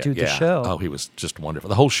did see Platt it, do the yeah. show. Oh, he was just wonderful.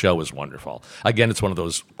 The whole show was wonderful. Again, it's one of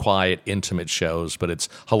those quiet, intimate shows, but it's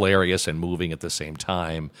hilarious and moving at the same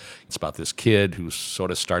time. It's about this kid who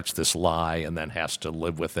sort of starts this lie and then has to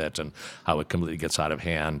live with it and how it completely gets out of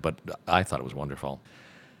hand. But I thought it was wonderful.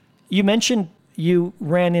 You mentioned you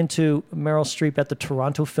ran into Meryl Streep at the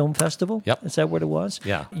Toronto Film Festival. Yep. Is that what it was?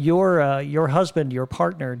 Yeah. Your husband, your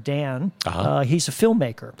partner, Dan, he's a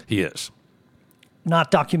filmmaker. He is. Not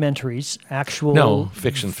documentaries, actual No,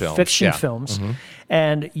 fiction films. Fiction Yeah. films.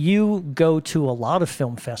 And you go to a lot of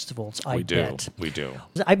film festivals, I bet. We do.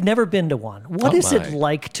 I've never been to one. What Oh, is it my.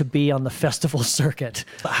 like to be on the festival circuit?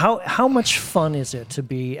 How much fun is it to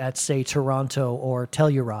be at, say, Toronto or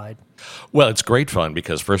Telluride? Well, it's great fun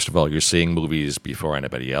because, first of all, you're seeing movies before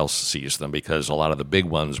anybody else sees them because a lot of the big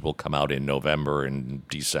ones will come out in November and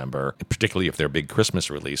December, particularly if they're big Christmas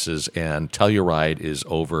releases. And Telluride is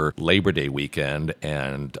over Labor Day weekend,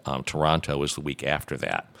 and Toronto is the week after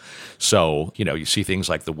that. So, you see things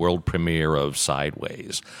like the world premiere of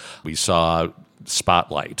Sideways. We saw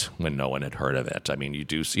Spotlight when no one had heard of it. I mean,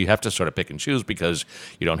 you have to sort of pick and choose because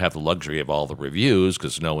you don't have the luxury of all the reviews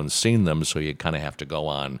because no one's seen them, so you kind of have to go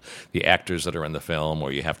on the actors that are in the film,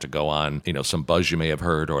 or you have to go on, some buzz you may have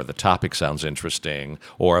heard, or the topic sounds interesting,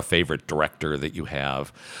 or a favorite director that you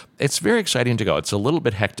have. It's very exciting to go. It's a little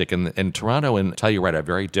bit hectic, and Toronto and Telluride are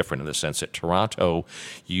very different in the sense that Toronto,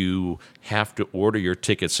 you have to order your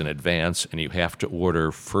tickets in advance, and you have to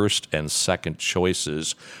order first and second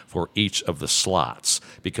choices for each of the slots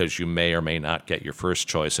because you may or may not get your first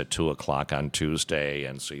choice at 2 o'clock on Tuesday,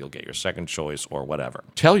 and so you'll get your second choice or whatever.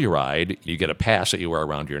 Telluride, you get a pass that you wear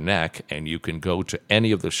around your neck, and you can go to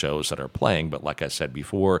any of the shows that are playing, but like I said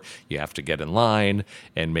before, you have to get in line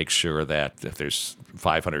and make sure that if there's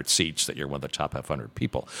 500 seats that you're one of the top 500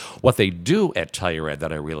 people. What they do at Telluride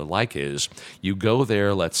that I really like is you go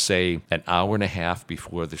there, let's say, an hour and a half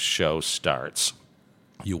before the show starts.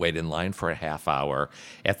 You wait in line for a half hour.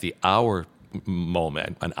 At the hour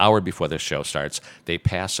moment, an hour before the show starts, they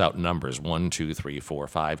pass out numbers 1, 2, 3, 4,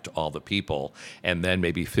 5 to all the people, and then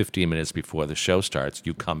maybe 15 minutes before the show starts,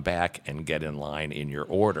 you come back and get in line in your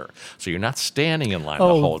order. So you're not standing in line the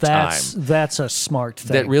whole time. That's a smart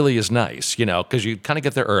thing. That really is nice, because you kind of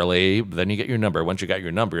get there early, then you get your number. Once you got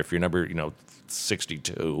your number, if your number,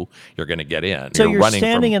 62, you're going to get in. So you're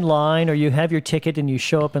standing in line, or you have your ticket and you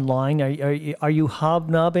show up in line. Are you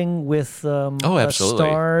hobnobbing with absolutely.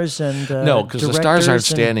 stars and no, because the stars aren't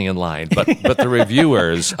standing in line, but the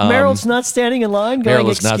reviewers. Meryl's not standing in line. Meryl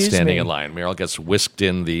is not "Excuse standing me." in line. Meryl gets whisked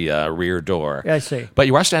in the rear door. I see. But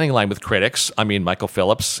you are standing in line with critics. I mean, Michael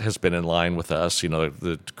Phillips has been in line with us.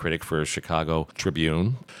 The critic for Chicago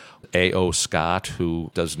Tribune. A.O. Scott,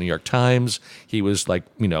 who does New York Times, he was like,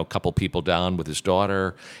 a couple people down with his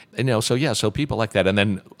daughter. And, so people like that. And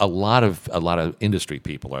then a lot of industry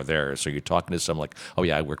people are there. So you're talking to some like, oh,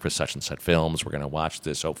 yeah, I work for such and such films. We're going to watch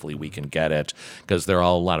this. Hopefully we can get it. Because a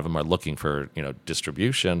lot of them are looking for,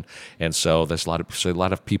 distribution. And so there's a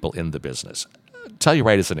lot of people in the business.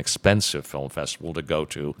 Telluride is an expensive film festival to go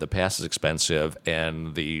to. The pass is expensive,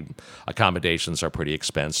 and the accommodations are pretty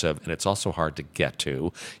expensive, and it's also hard to get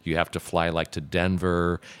to. You have to fly to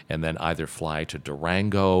Denver, and then either fly to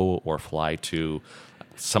Durango or fly to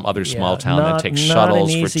some other small town that takes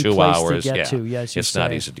shuttles for 2 hours. It's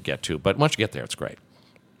not easy to get to, but once you get there, it's great.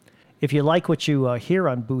 If you like what you hear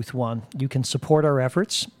on Booth One, you can support our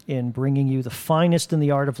efforts in bringing you the finest in the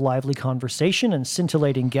art of lively conversation and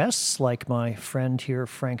scintillating guests like my friend here,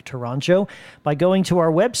 Frank Tourangeau, by going to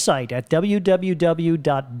our website at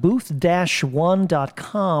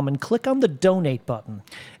www.booth-one.com and click on the donate button.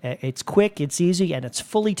 It's quick, it's easy, and it's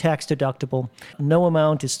fully tax deductible. No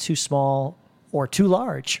amount is too small or too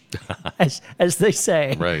large, as they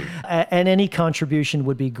say. Right. And any contribution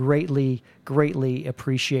would be greatly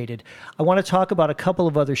appreciated. I want to talk about a couple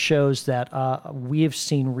of other shows that we have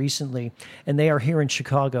seen recently, and they are here in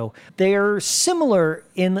Chicago. They are similar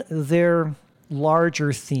in their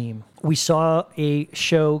larger theme. We saw a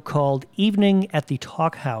show called Evening at the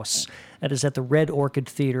Talk House. That is at the Red Orchid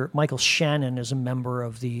Theater. Michael Shannon is a member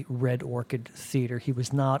of the Red Orchid Theater. He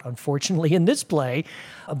was not, unfortunately, in this play.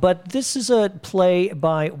 But this is a play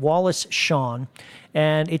by Wallace Shawn,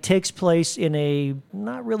 and it takes place in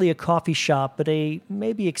not really a coffee shop, but a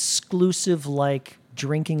maybe exclusive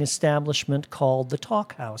drinking establishment called the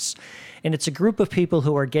Talk House. And it's a group of people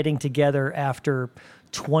who are getting together after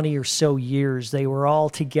 20 or so years. They were all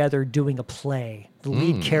together doing a play The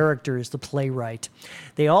lead character is the playwright.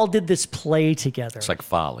 They all did this play together. It's like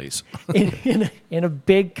Follies. in a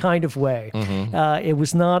big kind of way. It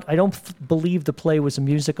was not, I don't believe the play was a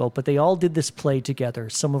musical, but they all did this play together.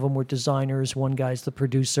 Some of them were designers, one guy's the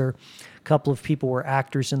producer, a couple of people were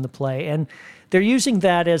actors in the play, and they're using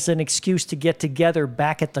that as an excuse to get together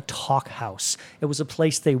back at the Talk House. It was a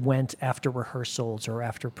place they went after rehearsals or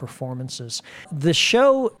after performances. The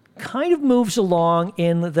show kind of moves along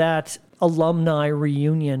in that alumni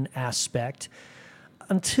reunion aspect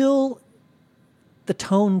until the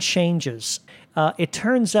tone changes. It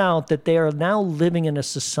turns out that they are now living in a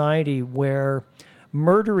society where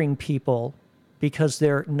murdering people because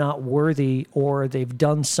they're not worthy or they've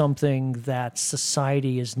done something that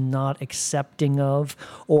society is not accepting of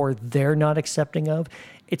or they're not accepting of,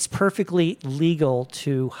 it's perfectly legal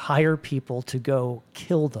to hire people to go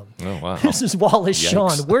kill them. Oh, wow. This is Wallace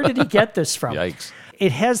Shawn. Where did he get this from? Yikes.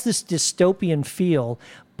 It has this dystopian feel,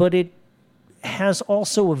 but it has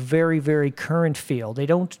also a very, very current feel. They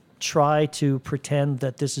don't try to pretend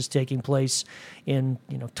that this is taking place in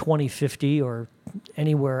 2050 or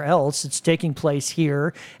anywhere else. It's taking place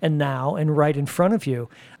here and now and right in front of you.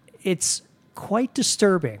 It's quite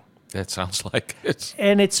disturbing. It sounds like it.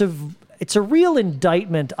 And it's a real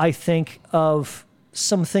indictment, I think, of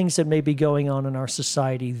some things that may be going on in our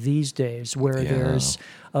society these days where there's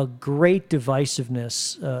a great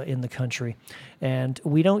divisiveness in the country. And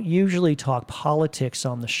we don't usually talk politics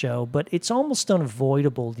on the show, but it's almost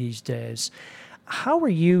unavoidable these days. How are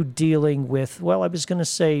you dealing with, well, I was going to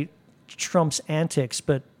say Trump's antics,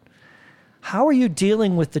 but how are you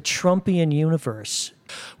dealing with the Trumpian universe?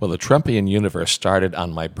 Well, the Trumpian universe started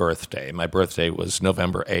on my birthday. My birthday was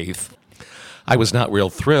November 8th. I was not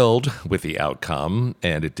real thrilled with the outcome,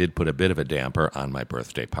 and it did put a bit of a damper on my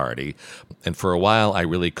birthday party. And for a while, I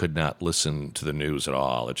really could not listen to the news at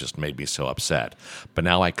all. It just made me so upset. But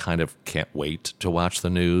now I kind of can't wait to watch the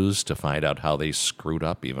news to find out how they screwed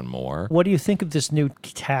up even more. What do you think of this new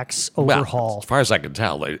tax overhaul? Well, as far as I can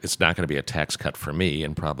tell, it's not going to be a tax cut for me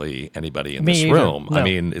and probably anybody in Me this either. room. No. I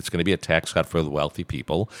mean, it's going to be a tax cut for the wealthy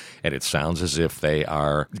people, and it sounds as if they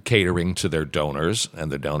are catering to their donors,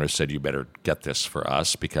 and the donors said, you better get this for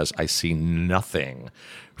us, because I see nothing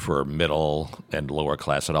for middle and lower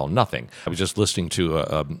class at all. Nothing. I was just listening to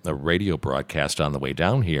a radio broadcast on the way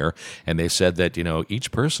down here, and they said that,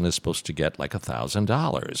 each person is supposed to get like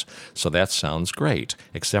 $1,000. So that sounds great,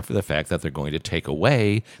 except for the fact that they're going to take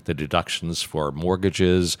away the deductions for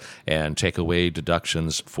mortgages and take away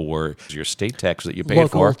deductions for your state tax that you paid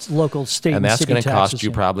for. Local, state, and that's going to cost taxes, you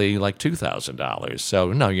probably like $2,000.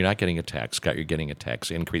 So no, you're not getting a tax cut. You're getting a tax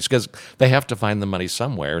increase because they have to find the money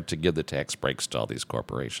somewhere to give the tax breaks to all these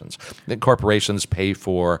corporations. The corporations pay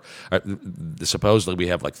for, supposedly we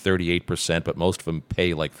have like 38%, but most of them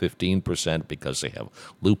pay like 15% because they have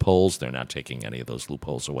loopholes. They're not taking any of those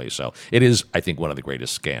loopholes away. So it is, I think, one of the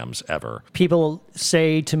greatest scams ever. People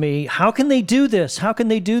say to me, how can they do this? How can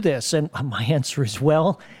they do this? And my answer is,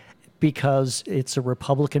 well, because it's a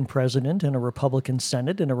Republican president and a Republican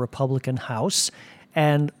Senate and a Republican House,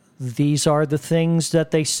 and these are the things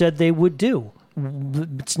that they said they would do.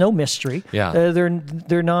 It's no mystery. Yeah.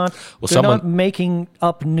 They're not not making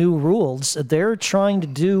up new rules. They're trying to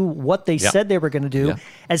do what they said they were going to do. Yeah.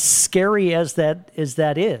 As scary as that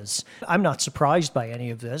is, I'm not surprised by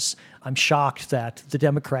any of this. I'm shocked that the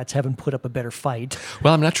Democrats haven't put up a better fight.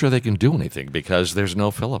 Well, I'm not sure they can do anything because there's no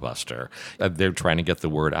filibuster. They're trying to get the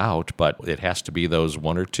word out, but it has to be those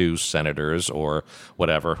one or two senators or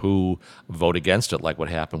whatever who vote against it, like what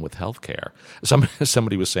happened with health care.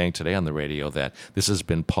 Somebody was saying today on the radio that this has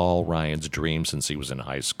been Paul Ryan's dream since he was in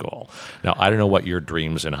high school. Now, I don't know what your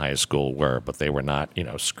dreams in high school were, but they were not,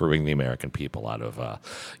 screwing the American people out of,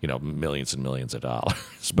 millions and millions of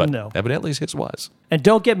dollars. But no. Evidently his was. And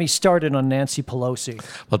don't get me started on Nancy Pelosi.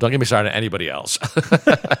 Well, don't get me started on anybody else.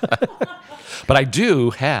 But I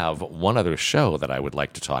do have one other show that I would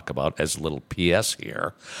like to talk about as a little PS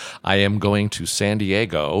here. I am going to San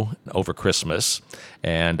Diego over Christmas,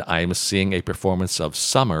 and I'm seeing a performance of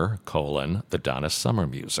Summer, the Donna Summer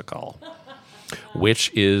musical, which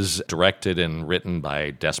is directed and written by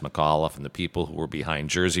Des McAuliffe and the people who were behind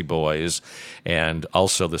Jersey Boys. And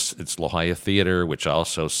also it's La Jolla Theater, which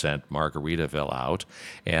also sent Margaritaville out.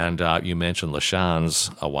 And you mentioned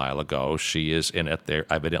LaShans a while ago. She is in it.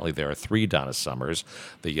 Evidently, there are 3 Donna Summers,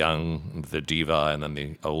 the young, the diva, and then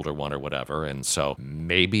the older one or whatever. And so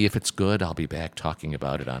maybe if it's good, I'll be back talking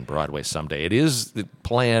about it on Broadway someday. It is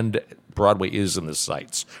planned Broadway is in the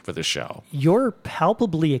sights for the show. You're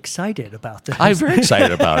palpably excited about this. I'm very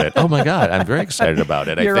excited about it. Oh, my God. I'm very excited about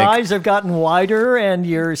it. Your eyes have gotten wider and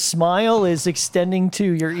your smile is extending to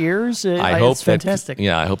your ears. I hope it's fantastic.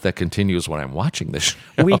 I hope that continues when I'm watching this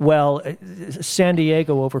show. San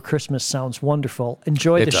Diego over Christmas sounds wonderful.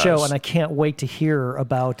 Enjoy the show, and I can't wait to hear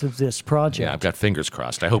about this project. Yeah, I've got fingers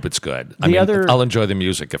crossed. I hope it's good. I'll enjoy the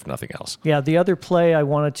music, if nothing else. Yeah, the other play I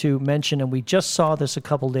wanted to mention, and we just saw this a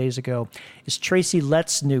couple days ago, is Tracy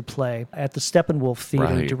Letts' new play at the Steppenwolf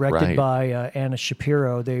Theater, directed by Anna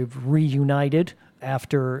Shapiro. They've reunited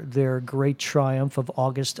after their great triumph of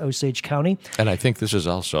August Osage County. And I think this is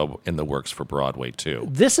also in the works for Broadway, too.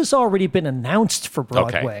 This has already been announced for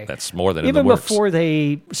Broadway. Okay, that's more than even in the works. before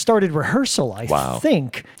they started rehearsal, I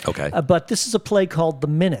think. Okay. But this is a play called The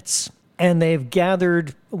Minutes. And they've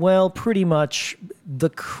gathered, pretty much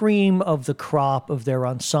the cream of the crop of their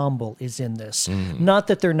ensemble is in this. Not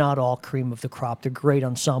that they're not all cream of the crop. They're great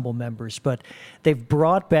ensemble members. But they've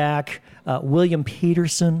brought back William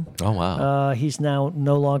Peterson. Oh, wow. He's now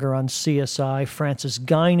no longer on CSI. Francis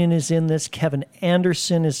Guinan is in this. Kevin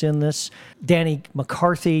Anderson is in this. Danny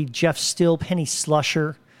McCarthy, Jeff Still, Penny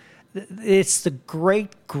Slusher. It's the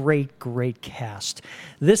great, great, great cast.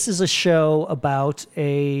 This is a show about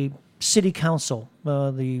a city council.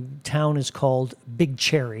 The town is called Big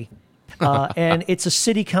Cherry. And it's a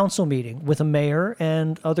city council meeting with a mayor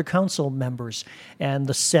and other council members. And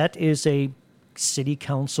the set is a city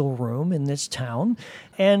council room in this town.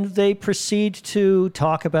 And they proceed to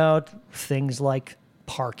talk about things like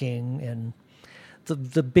parking and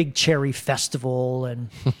the Big Cherry Festival and,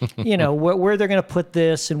 where they're going to put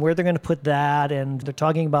this and where they're going to put that. And they're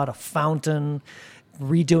talking about a fountain,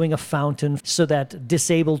 redoing a fountain so that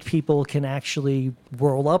disabled people can actually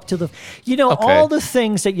roll up to the, all the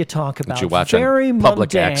things that you talk about. That you watch very on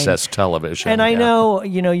public mundane. Access television. And I know,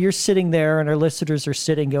 you're sitting there and our listeners are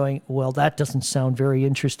sitting going, well, that doesn't sound very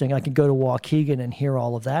interesting. I could go to Waukegan and hear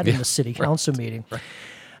all of that in the city council meeting. Right.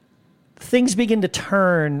 Things begin to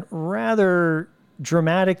turn rather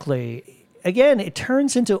dramatically. Again, it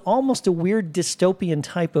turns into almost a weird dystopian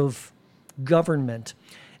type of government.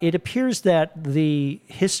 It appears that the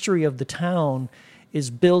history of the town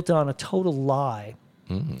is built on a total lie.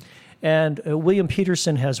 Mm-hmm. And William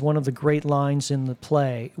Peterson has one of the great lines in the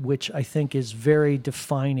play, which I think is very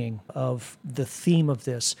defining of the theme of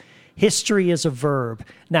this. History is a verb.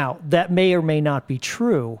 Now, that may or may not be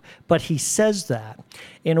true, but he says that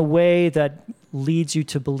in a way that leads you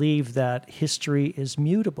to believe that history is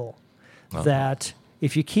mutable, that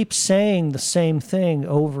if you keep saying the same thing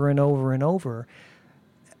over and over and over,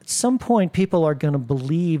 at some point, people are going to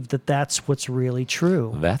believe that that's what's really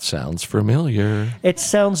true. That sounds familiar. It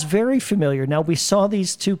sounds very familiar. Now, we saw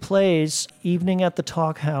these two plays, Evening at the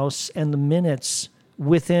Talk House and The Minutes,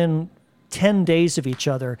 within 10 days of each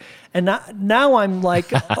other. And now I'm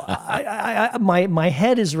like, my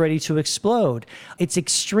head is ready to explode. It's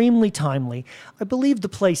extremely timely. I believe the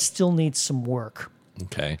play still needs some work.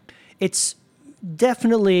 Okay. It's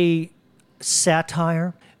definitely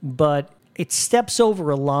satire, but it steps over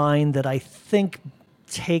a line that I think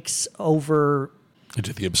takes over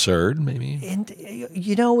into the absurd, maybe? And,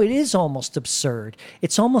 it is almost absurd.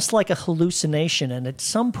 It's almost like a hallucination. And at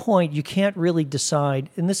some point, you can't really decide.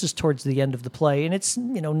 And this is towards the end of the play. And it's,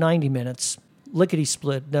 90 minutes,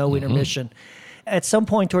 lickety-split, no intermission. At some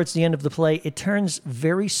point towards the end of the play, it turns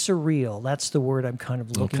very surreal. That's the word I'm kind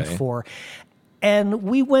of looking for. And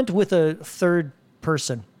we went with a third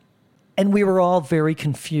person. And we were all very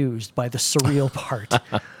confused by the surreal part.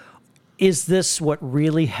 Is this what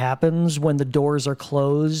really happens when the doors are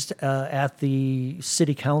closed at the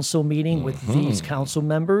city council meeting with these council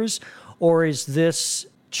members? Or is this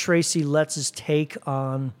Tracy Letts' take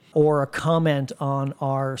on, or a comment on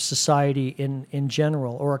our society in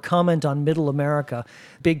general, or a comment on Middle America?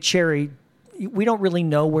 Big Cherry, we don't really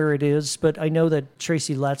know where it is, but I know that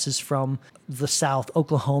Tracy Letts is from the South,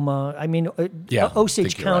 Oklahoma. I mean,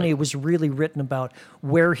 Osage County was really written about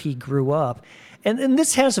where he grew up. And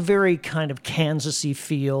this has a very kind of Kansas-y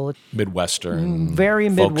feel. Midwestern. Very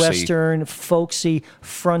Midwestern, folksy,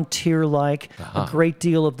 frontier-like. A great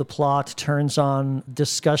deal of the plot turns on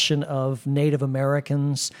discussion of Native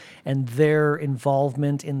Americans and their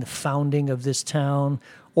involvement in the founding of this town,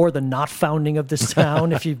 or the not founding of this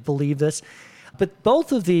town, if you believe this. But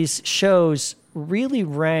both of these shows really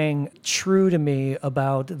rang true to me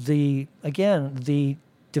about the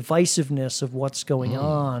divisiveness of what's going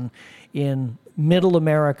on in Middle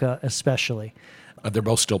America, especially. They're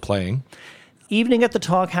both still playing? Evening at the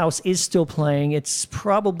Talk House is still playing. It's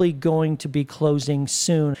probably going to be closing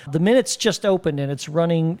soon. The Minute's just opened and it's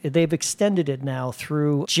running. They've extended it now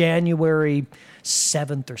through January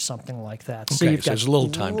 7th or something like that. Okay, So you've got there's a little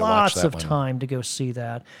time to watch that lots of one. time to go see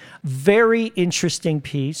that. Very interesting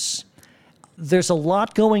piece. There's a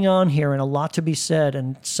lot going on here and a lot to be said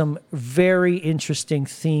and some very interesting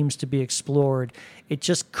themes to be explored. It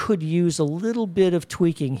just could use a little bit of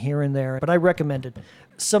tweaking here and there, but I recommend it.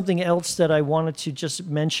 Something else that I wanted to just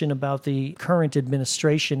mention about the current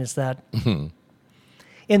administration is that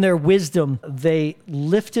in their wisdom, they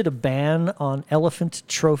lifted a ban on elephant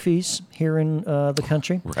trophies here in the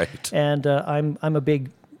country. Right. And I'm a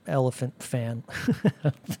big elephant fan.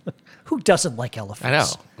 Who doesn't like elephants? I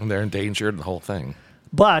know. And they're endangered, the whole thing.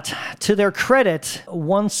 But to their credit,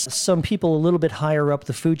 once some people a little bit higher up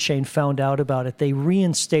the food chain found out about it, they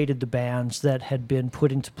reinstated the bans that had been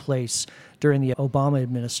put into place during the Obama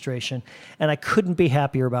administration. And I couldn't be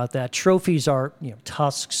happier about that. Trophies are,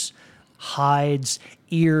 tusks, hides,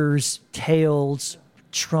 ears, tails,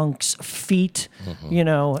 trunks, feet,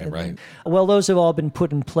 Right. Well, those have all been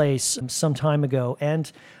put in place some time ago,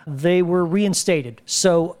 and they were reinstated.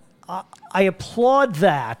 So I applaud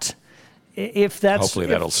that. If that's Hopefully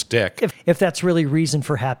that'll stick. If that's really reason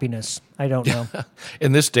for happiness, I don't know.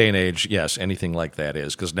 In this day and age, yes, anything like that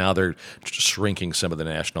is, because now they're shrinking some of the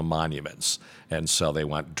national monuments, and so they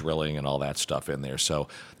want drilling and all that stuff in there. So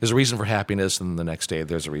there's a reason for happiness, and the next day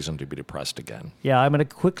there's a reason to be depressed again. Yeah, I'm going to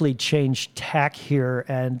quickly change tack here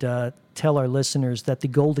and tell our listeners that the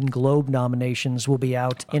Golden Globe nominations will be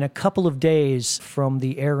out in a couple of days from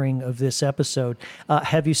the airing of this episode.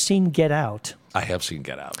 Have you seen Get Out? I have seen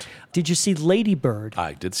Get Out. Did you see Lady Bird?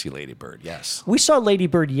 I did see Lady Bird, yes. We saw Lady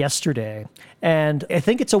Bird yesterday, and I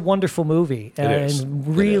think it's a wonderful movie. It is.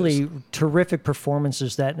 And really terrific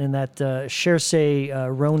performances in that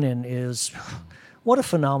Saoirse Ronan is... What a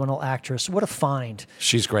phenomenal actress. What a find.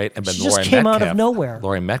 She's great. And She just came out of nowhere.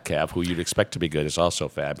 Laurie Metcalf, who you'd expect to be good, is also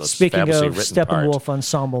fabulous. Speaking Fabulously of written Steppenwolf part.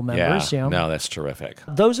 Ensemble members. Yeah, no, that's terrific.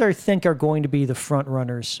 Those, I think, are going to be the front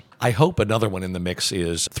runners. I hope another one in the mix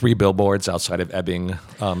is 3 Billboards Outside of Ebbing,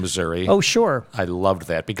 Missouri. Oh, sure. I loved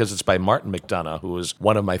that because it's by Martin McDonough, who is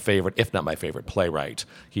one of my favorite, if not my favorite, playwright.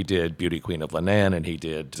 He did Beauty Queen of Leenane, and he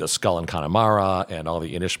did The Skull and Connemara, and all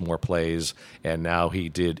the Inishmore plays, and now he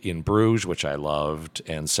did In Bruges, which I loved,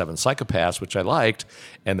 and Seven Psychopaths, which I liked,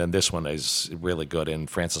 and then this one is really good, and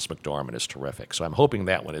Frances McDormand is terrific. So I'm hoping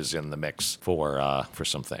that one is in the mix for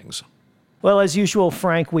some things. Well, as usual,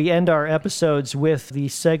 Frank, we end our episodes with the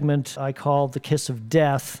segment I call The Kiss of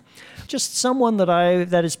Death. Just someone that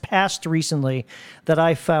has passed recently that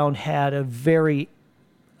I found had a very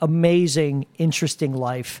amazing, interesting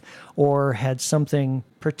life or had something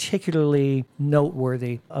particularly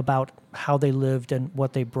noteworthy about how they lived and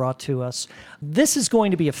what they brought to us. This is going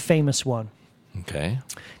to be a famous one. Okay.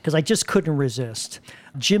 Because I just couldn't resist.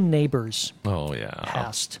 Jim Nabors Oh, yeah.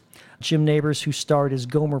 passed. Jim Nabors, who starred as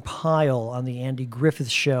Gomer Pyle on The Andy Griffith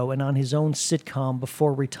Show and on his own sitcom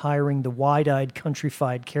before retiring the wide-eyed,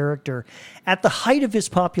 countrified character at the height of his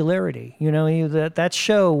popularity. That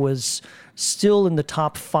show was still in the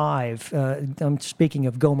top 5. I'm speaking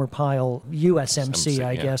of Gomer Pyle, USMC,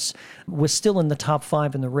 I guess, was still in the top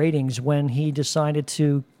 5 in the ratings when he decided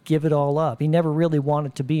to give it all up. He never really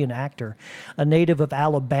wanted to be an actor. A native of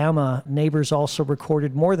Alabama, Nabors also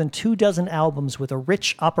recorded more than 24 albums with a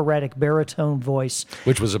rich operatic baritone voice.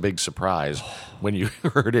 Which was a big surprise when you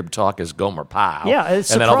heard him talk as Gomer Pyle. Yeah, it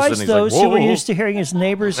and then all of a surprised sudden those he's like, who were "Whoa." used to hearing his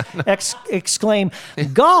neighbors exclaim,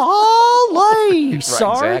 "Golly,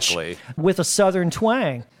 Sarge!" Exactly. with a southern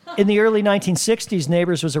twang. In the early 1960s,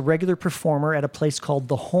 Nabors was a regular performer at a place called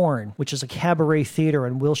The Horn, which is a cabaret theater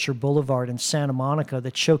on Wilshire Boulevard in Santa Monica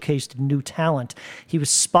that showcased new talent. He was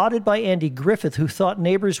spotted by Andy Griffith, who thought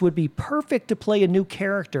Nabors would be perfect to play a new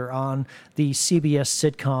character on the CBS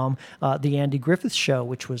sitcom, The Andy Griffith Show,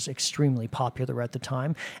 which was extremely popular at the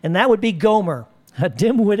time. And that would be Gomer, a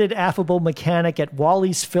dim-witted, affable mechanic at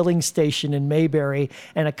Wally's filling station in Mayberry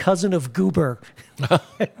and a cousin of Goober.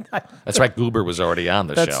 That's right. Goober was already on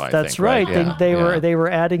the show, I That's think. right. Yeah, They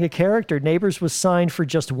were adding a character. Nabors was signed for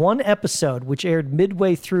just one episode, which aired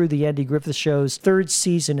midway through the Andy Griffith Show's 3rd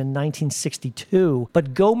season in 1962.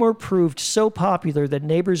 But Gomer proved so popular that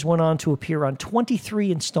Nabors went on to appear on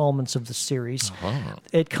 23 installments of the series.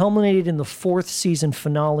 It culminated in the 4th season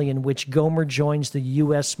finale in which Gomer joins the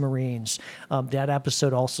U.S. Marines. That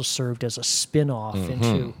episode also served as a spin-off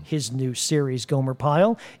into his new series, Gomer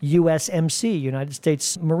Pyle, USMC, United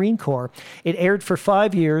States Marine Corps. It aired for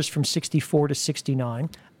 5 years from 64 to 69.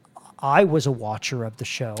 I was a watcher of the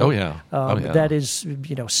show. Oh, yeah. That is,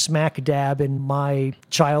 smack dab in my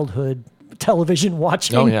childhood television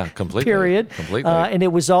watching. Oh, yeah, completely. Period. Completely. And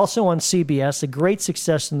it was also on CBS, a great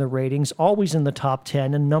success in the ratings, always in the top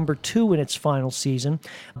 10, and number 2 in its final season.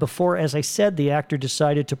 Before, as I said, the actor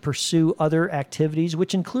decided to pursue other activities,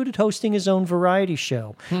 which included hosting his own variety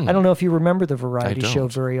show. I don't know if you remember the variety show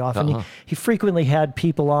very often. He frequently had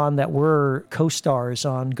people on that were co-stars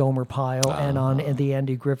on Gomer Pyle and on the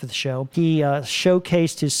Andy Griffith Show. He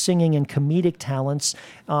showcased his singing and comedic talents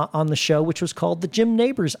on the show, which was called the Jim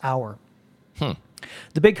Nabors Hour.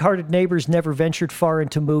 The big-hearted Nabors never ventured far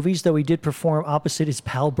into movies, though he did perform opposite his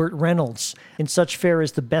pal Burt Reynolds in such fare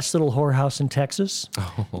as The Best Little Whorehouse in Texas.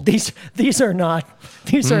 These are not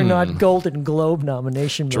Golden Globe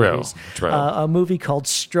nomination movies. True. A movie called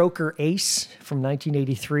Stroker Ace from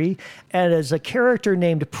 1983, and as a character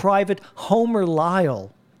named Private Homer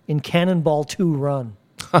Lyle in Cannonball 2 Run.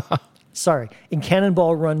 Sorry, in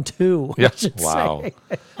Cannonball Run 2. Yes. Wow.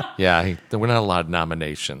 Yeah, there were not a lot of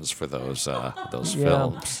nominations for those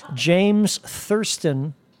films. James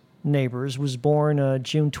Thurston Nabors was born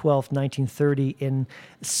June 12, 1930, in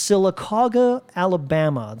Sylacauga,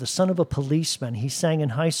 Alabama, the son of a policeman. He sang in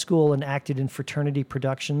high school and acted in fraternity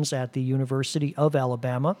productions at the University of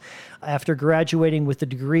Alabama. After graduating with a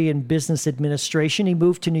degree in business administration, he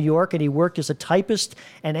moved to New York and he worked as a typist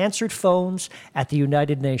and answered phones at the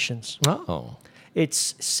United Nations. Oh.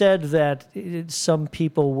 It's said that some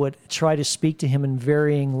people would try to speak to him in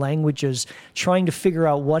varying languages, trying to figure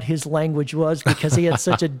out what his language was because he had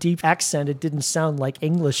such a deep accent, it didn't sound like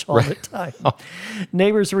English all the time.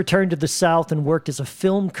 Nabors returned to the South and worked as a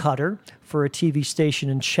film cutter for a TV station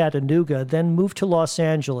in Chattanooga, then moved to Los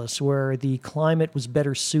Angeles, where the climate was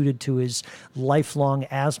better suited to his lifelong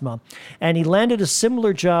asthma. And he landed a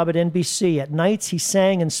similar job at NBC. At nights, he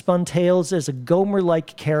sang and spun tales as a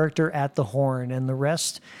Gomer-like character at the horn, and the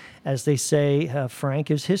rest, as they say,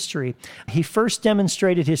 Frank, is history. He first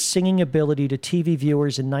demonstrated his singing ability to TV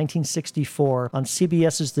viewers in 1964 on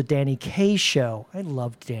CBS's The Danny Kaye Show. I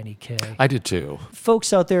loved Danny Kaye. I did too.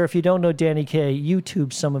 Folks out there, if you don't know Danny Kaye,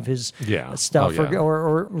 YouTube some of his stuff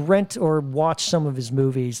or rent or watch some of his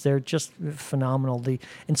movies. They're just phenomenal. The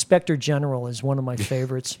Inspector General is one of my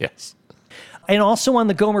favorites. Yes. And also on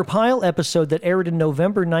the Gomer Pyle episode that aired in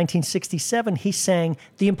November 1967, he sang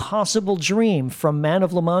The Impossible Dream from Man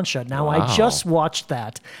of La Mancha. Now, wow. I just watched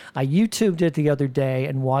that. I YouTubed it the other day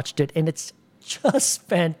and watched it, and it's just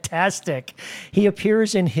fantastic. He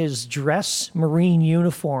appears in his dress marine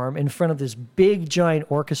uniform in front of this big, giant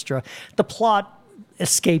orchestra. The plot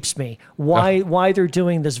escapes me. Why they're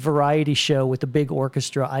doing this variety show with the big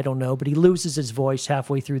orchestra, I don't know, but he loses his voice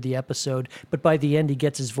halfway through the episode, but by the end he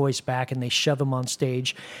gets his voice back and they shove him on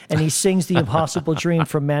stage and he sings The Impossible Dream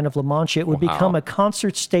from Man of La Mancha. It would become a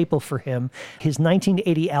concert staple for him. His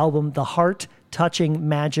 1980 album, The Heart-Touching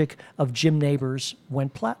Magic of Jim Nabors,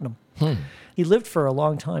 went platinum. He lived for a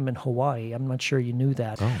long time in Hawaii. I'm not sure you knew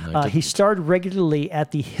that. He starred regularly at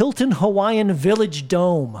the Hilton Hawaiian Village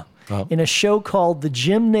Dome in a show called the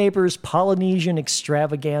Jim Nabors Polynesian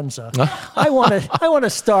Extravaganza. I want to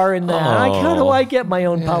star in that. How do I get my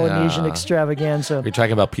own Polynesian Extravaganza? You're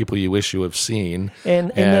talking about people you wish you have seen,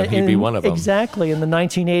 and he'd be one of them. Exactly. In the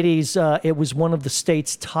 1980s, it was one of the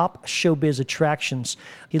state's top showbiz attractions.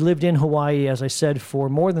 He lived in Hawaii, as I said, for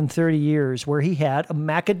more than 30 years, where he had a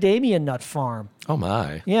macadamia nut farm. Oh,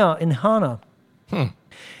 my. Yeah, in Hana.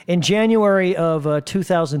 In January of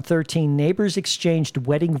 2013, Nabors exchanged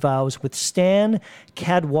wedding vows with Stan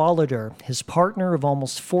Cadwallader, his partner of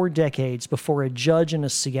almost 4 decades, before a judge in a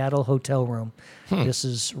Seattle hotel room. This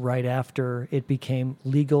is right after it became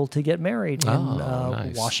legal to get married in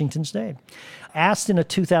nice. Washington State. Asked in a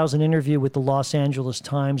 2000 interview with the Los Angeles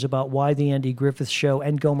Times about why the Andy Griffith Show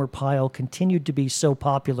and Gomer Pyle continued to be so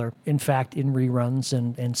popular, in fact, in reruns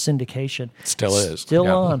and syndication. Still is. Still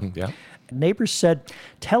on. Yeah. Nabors said,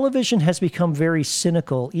 television has become very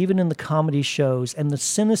cynical, even in the comedy shows, and the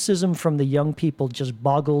cynicism from the young people just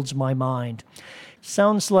boggles my mind.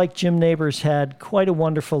 Sounds like Jim Nabors had quite a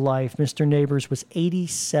wonderful life. Mr. Nabors was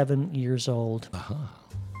 87 years old.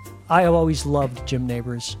 I always loved Jim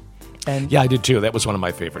Nabors. And yeah, I did too. That was one of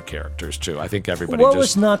my favorite characters too. I think everybody what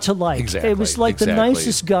was not to like? Exactly. It was like the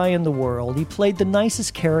nicest guy in the world. He played the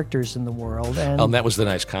nicest characters in the world. And that was the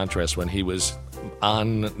nice contrast when he was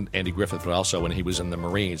on Andy Griffith, but also when he was in the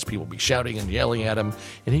Marines. People would be shouting and yelling at him,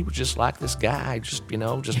 and he was just like this guy, just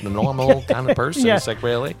a normal kind of person. It's like,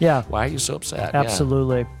 really? Yeah. Why are you so upset?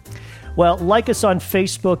 Absolutely. Well, like us on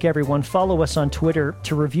Facebook, everyone. Follow us on Twitter.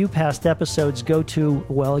 To review past episodes, go to,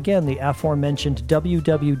 well, again, the aforementioned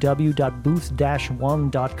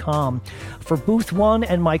www.booth-1.com. For Booth 1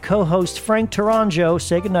 and my co-host, Frank Tourangeau,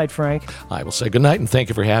 say goodnight, Frank. I will say goodnight, and thank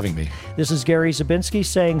you for having me. This is Gary Zabinski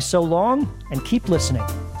saying so long, and keep listening.